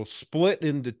 and it will split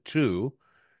into two.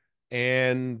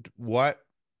 And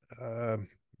uh,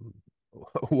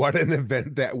 what an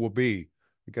event that will be.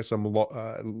 I guess I'm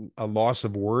a loss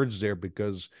of words there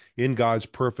because in God's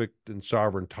perfect and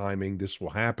sovereign timing, this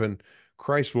will happen.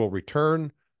 Christ will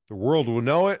return. The world will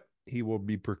know it. He will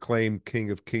be proclaimed King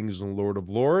of Kings and Lord of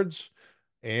Lords.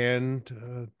 And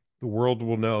the world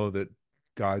will know that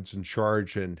God's in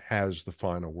charge and has the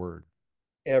final word.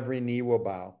 Every knee will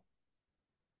bow.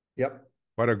 Yep.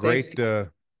 What a Thanks. great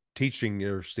teaching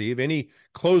there, Steve. Any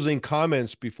closing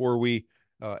comments before we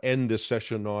end this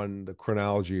session on the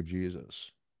chronology of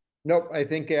Jesus? Nope, I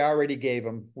think I already gave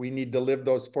them. We need to live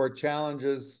those four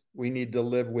challenges. We need to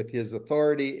live with his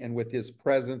authority and with his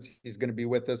presence. He's going to be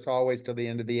with us always till the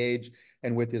end of the age,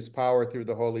 and with his power through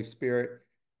the Holy Spirit.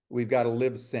 We've got to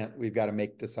live sent. We've got to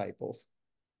make disciples.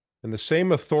 And the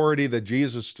same authority that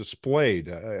Jesus displayed,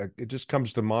 it just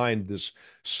comes to mind this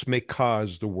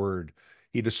smekaz, the word.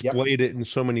 He Yep. displayed it in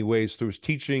so many ways through his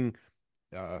teaching,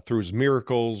 through his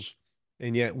miracles,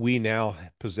 and yet we now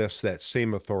possess that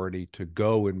same authority to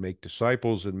go and make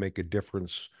disciples and make a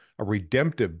difference, a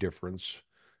redemptive difference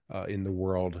in the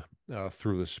world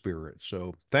through the Spirit.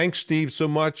 So thanks, Steve, so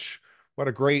much. What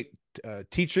a great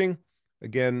teaching.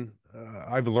 Again,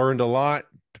 I've learned a lot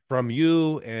from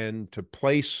you, and to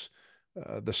place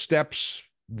the steps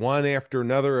one after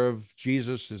another of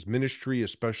Jesus, his ministry,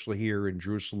 especially here in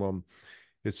Jerusalem.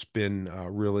 It's been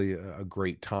really a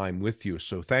great time with you.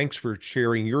 So thanks for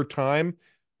sharing your time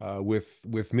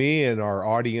with me and our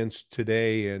audience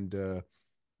today, and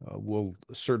we'll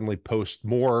certainly post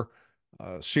more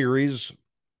series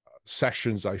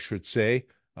sessions, I should say,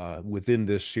 within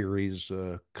this series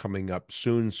coming up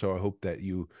soon. So I hope that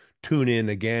you tune in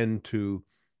again to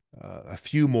a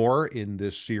few more in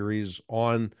this series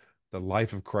on the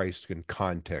life of Christ in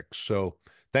context. So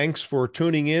thanks for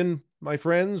tuning in, my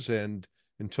friends, and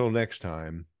until next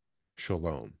time,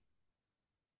 shalom.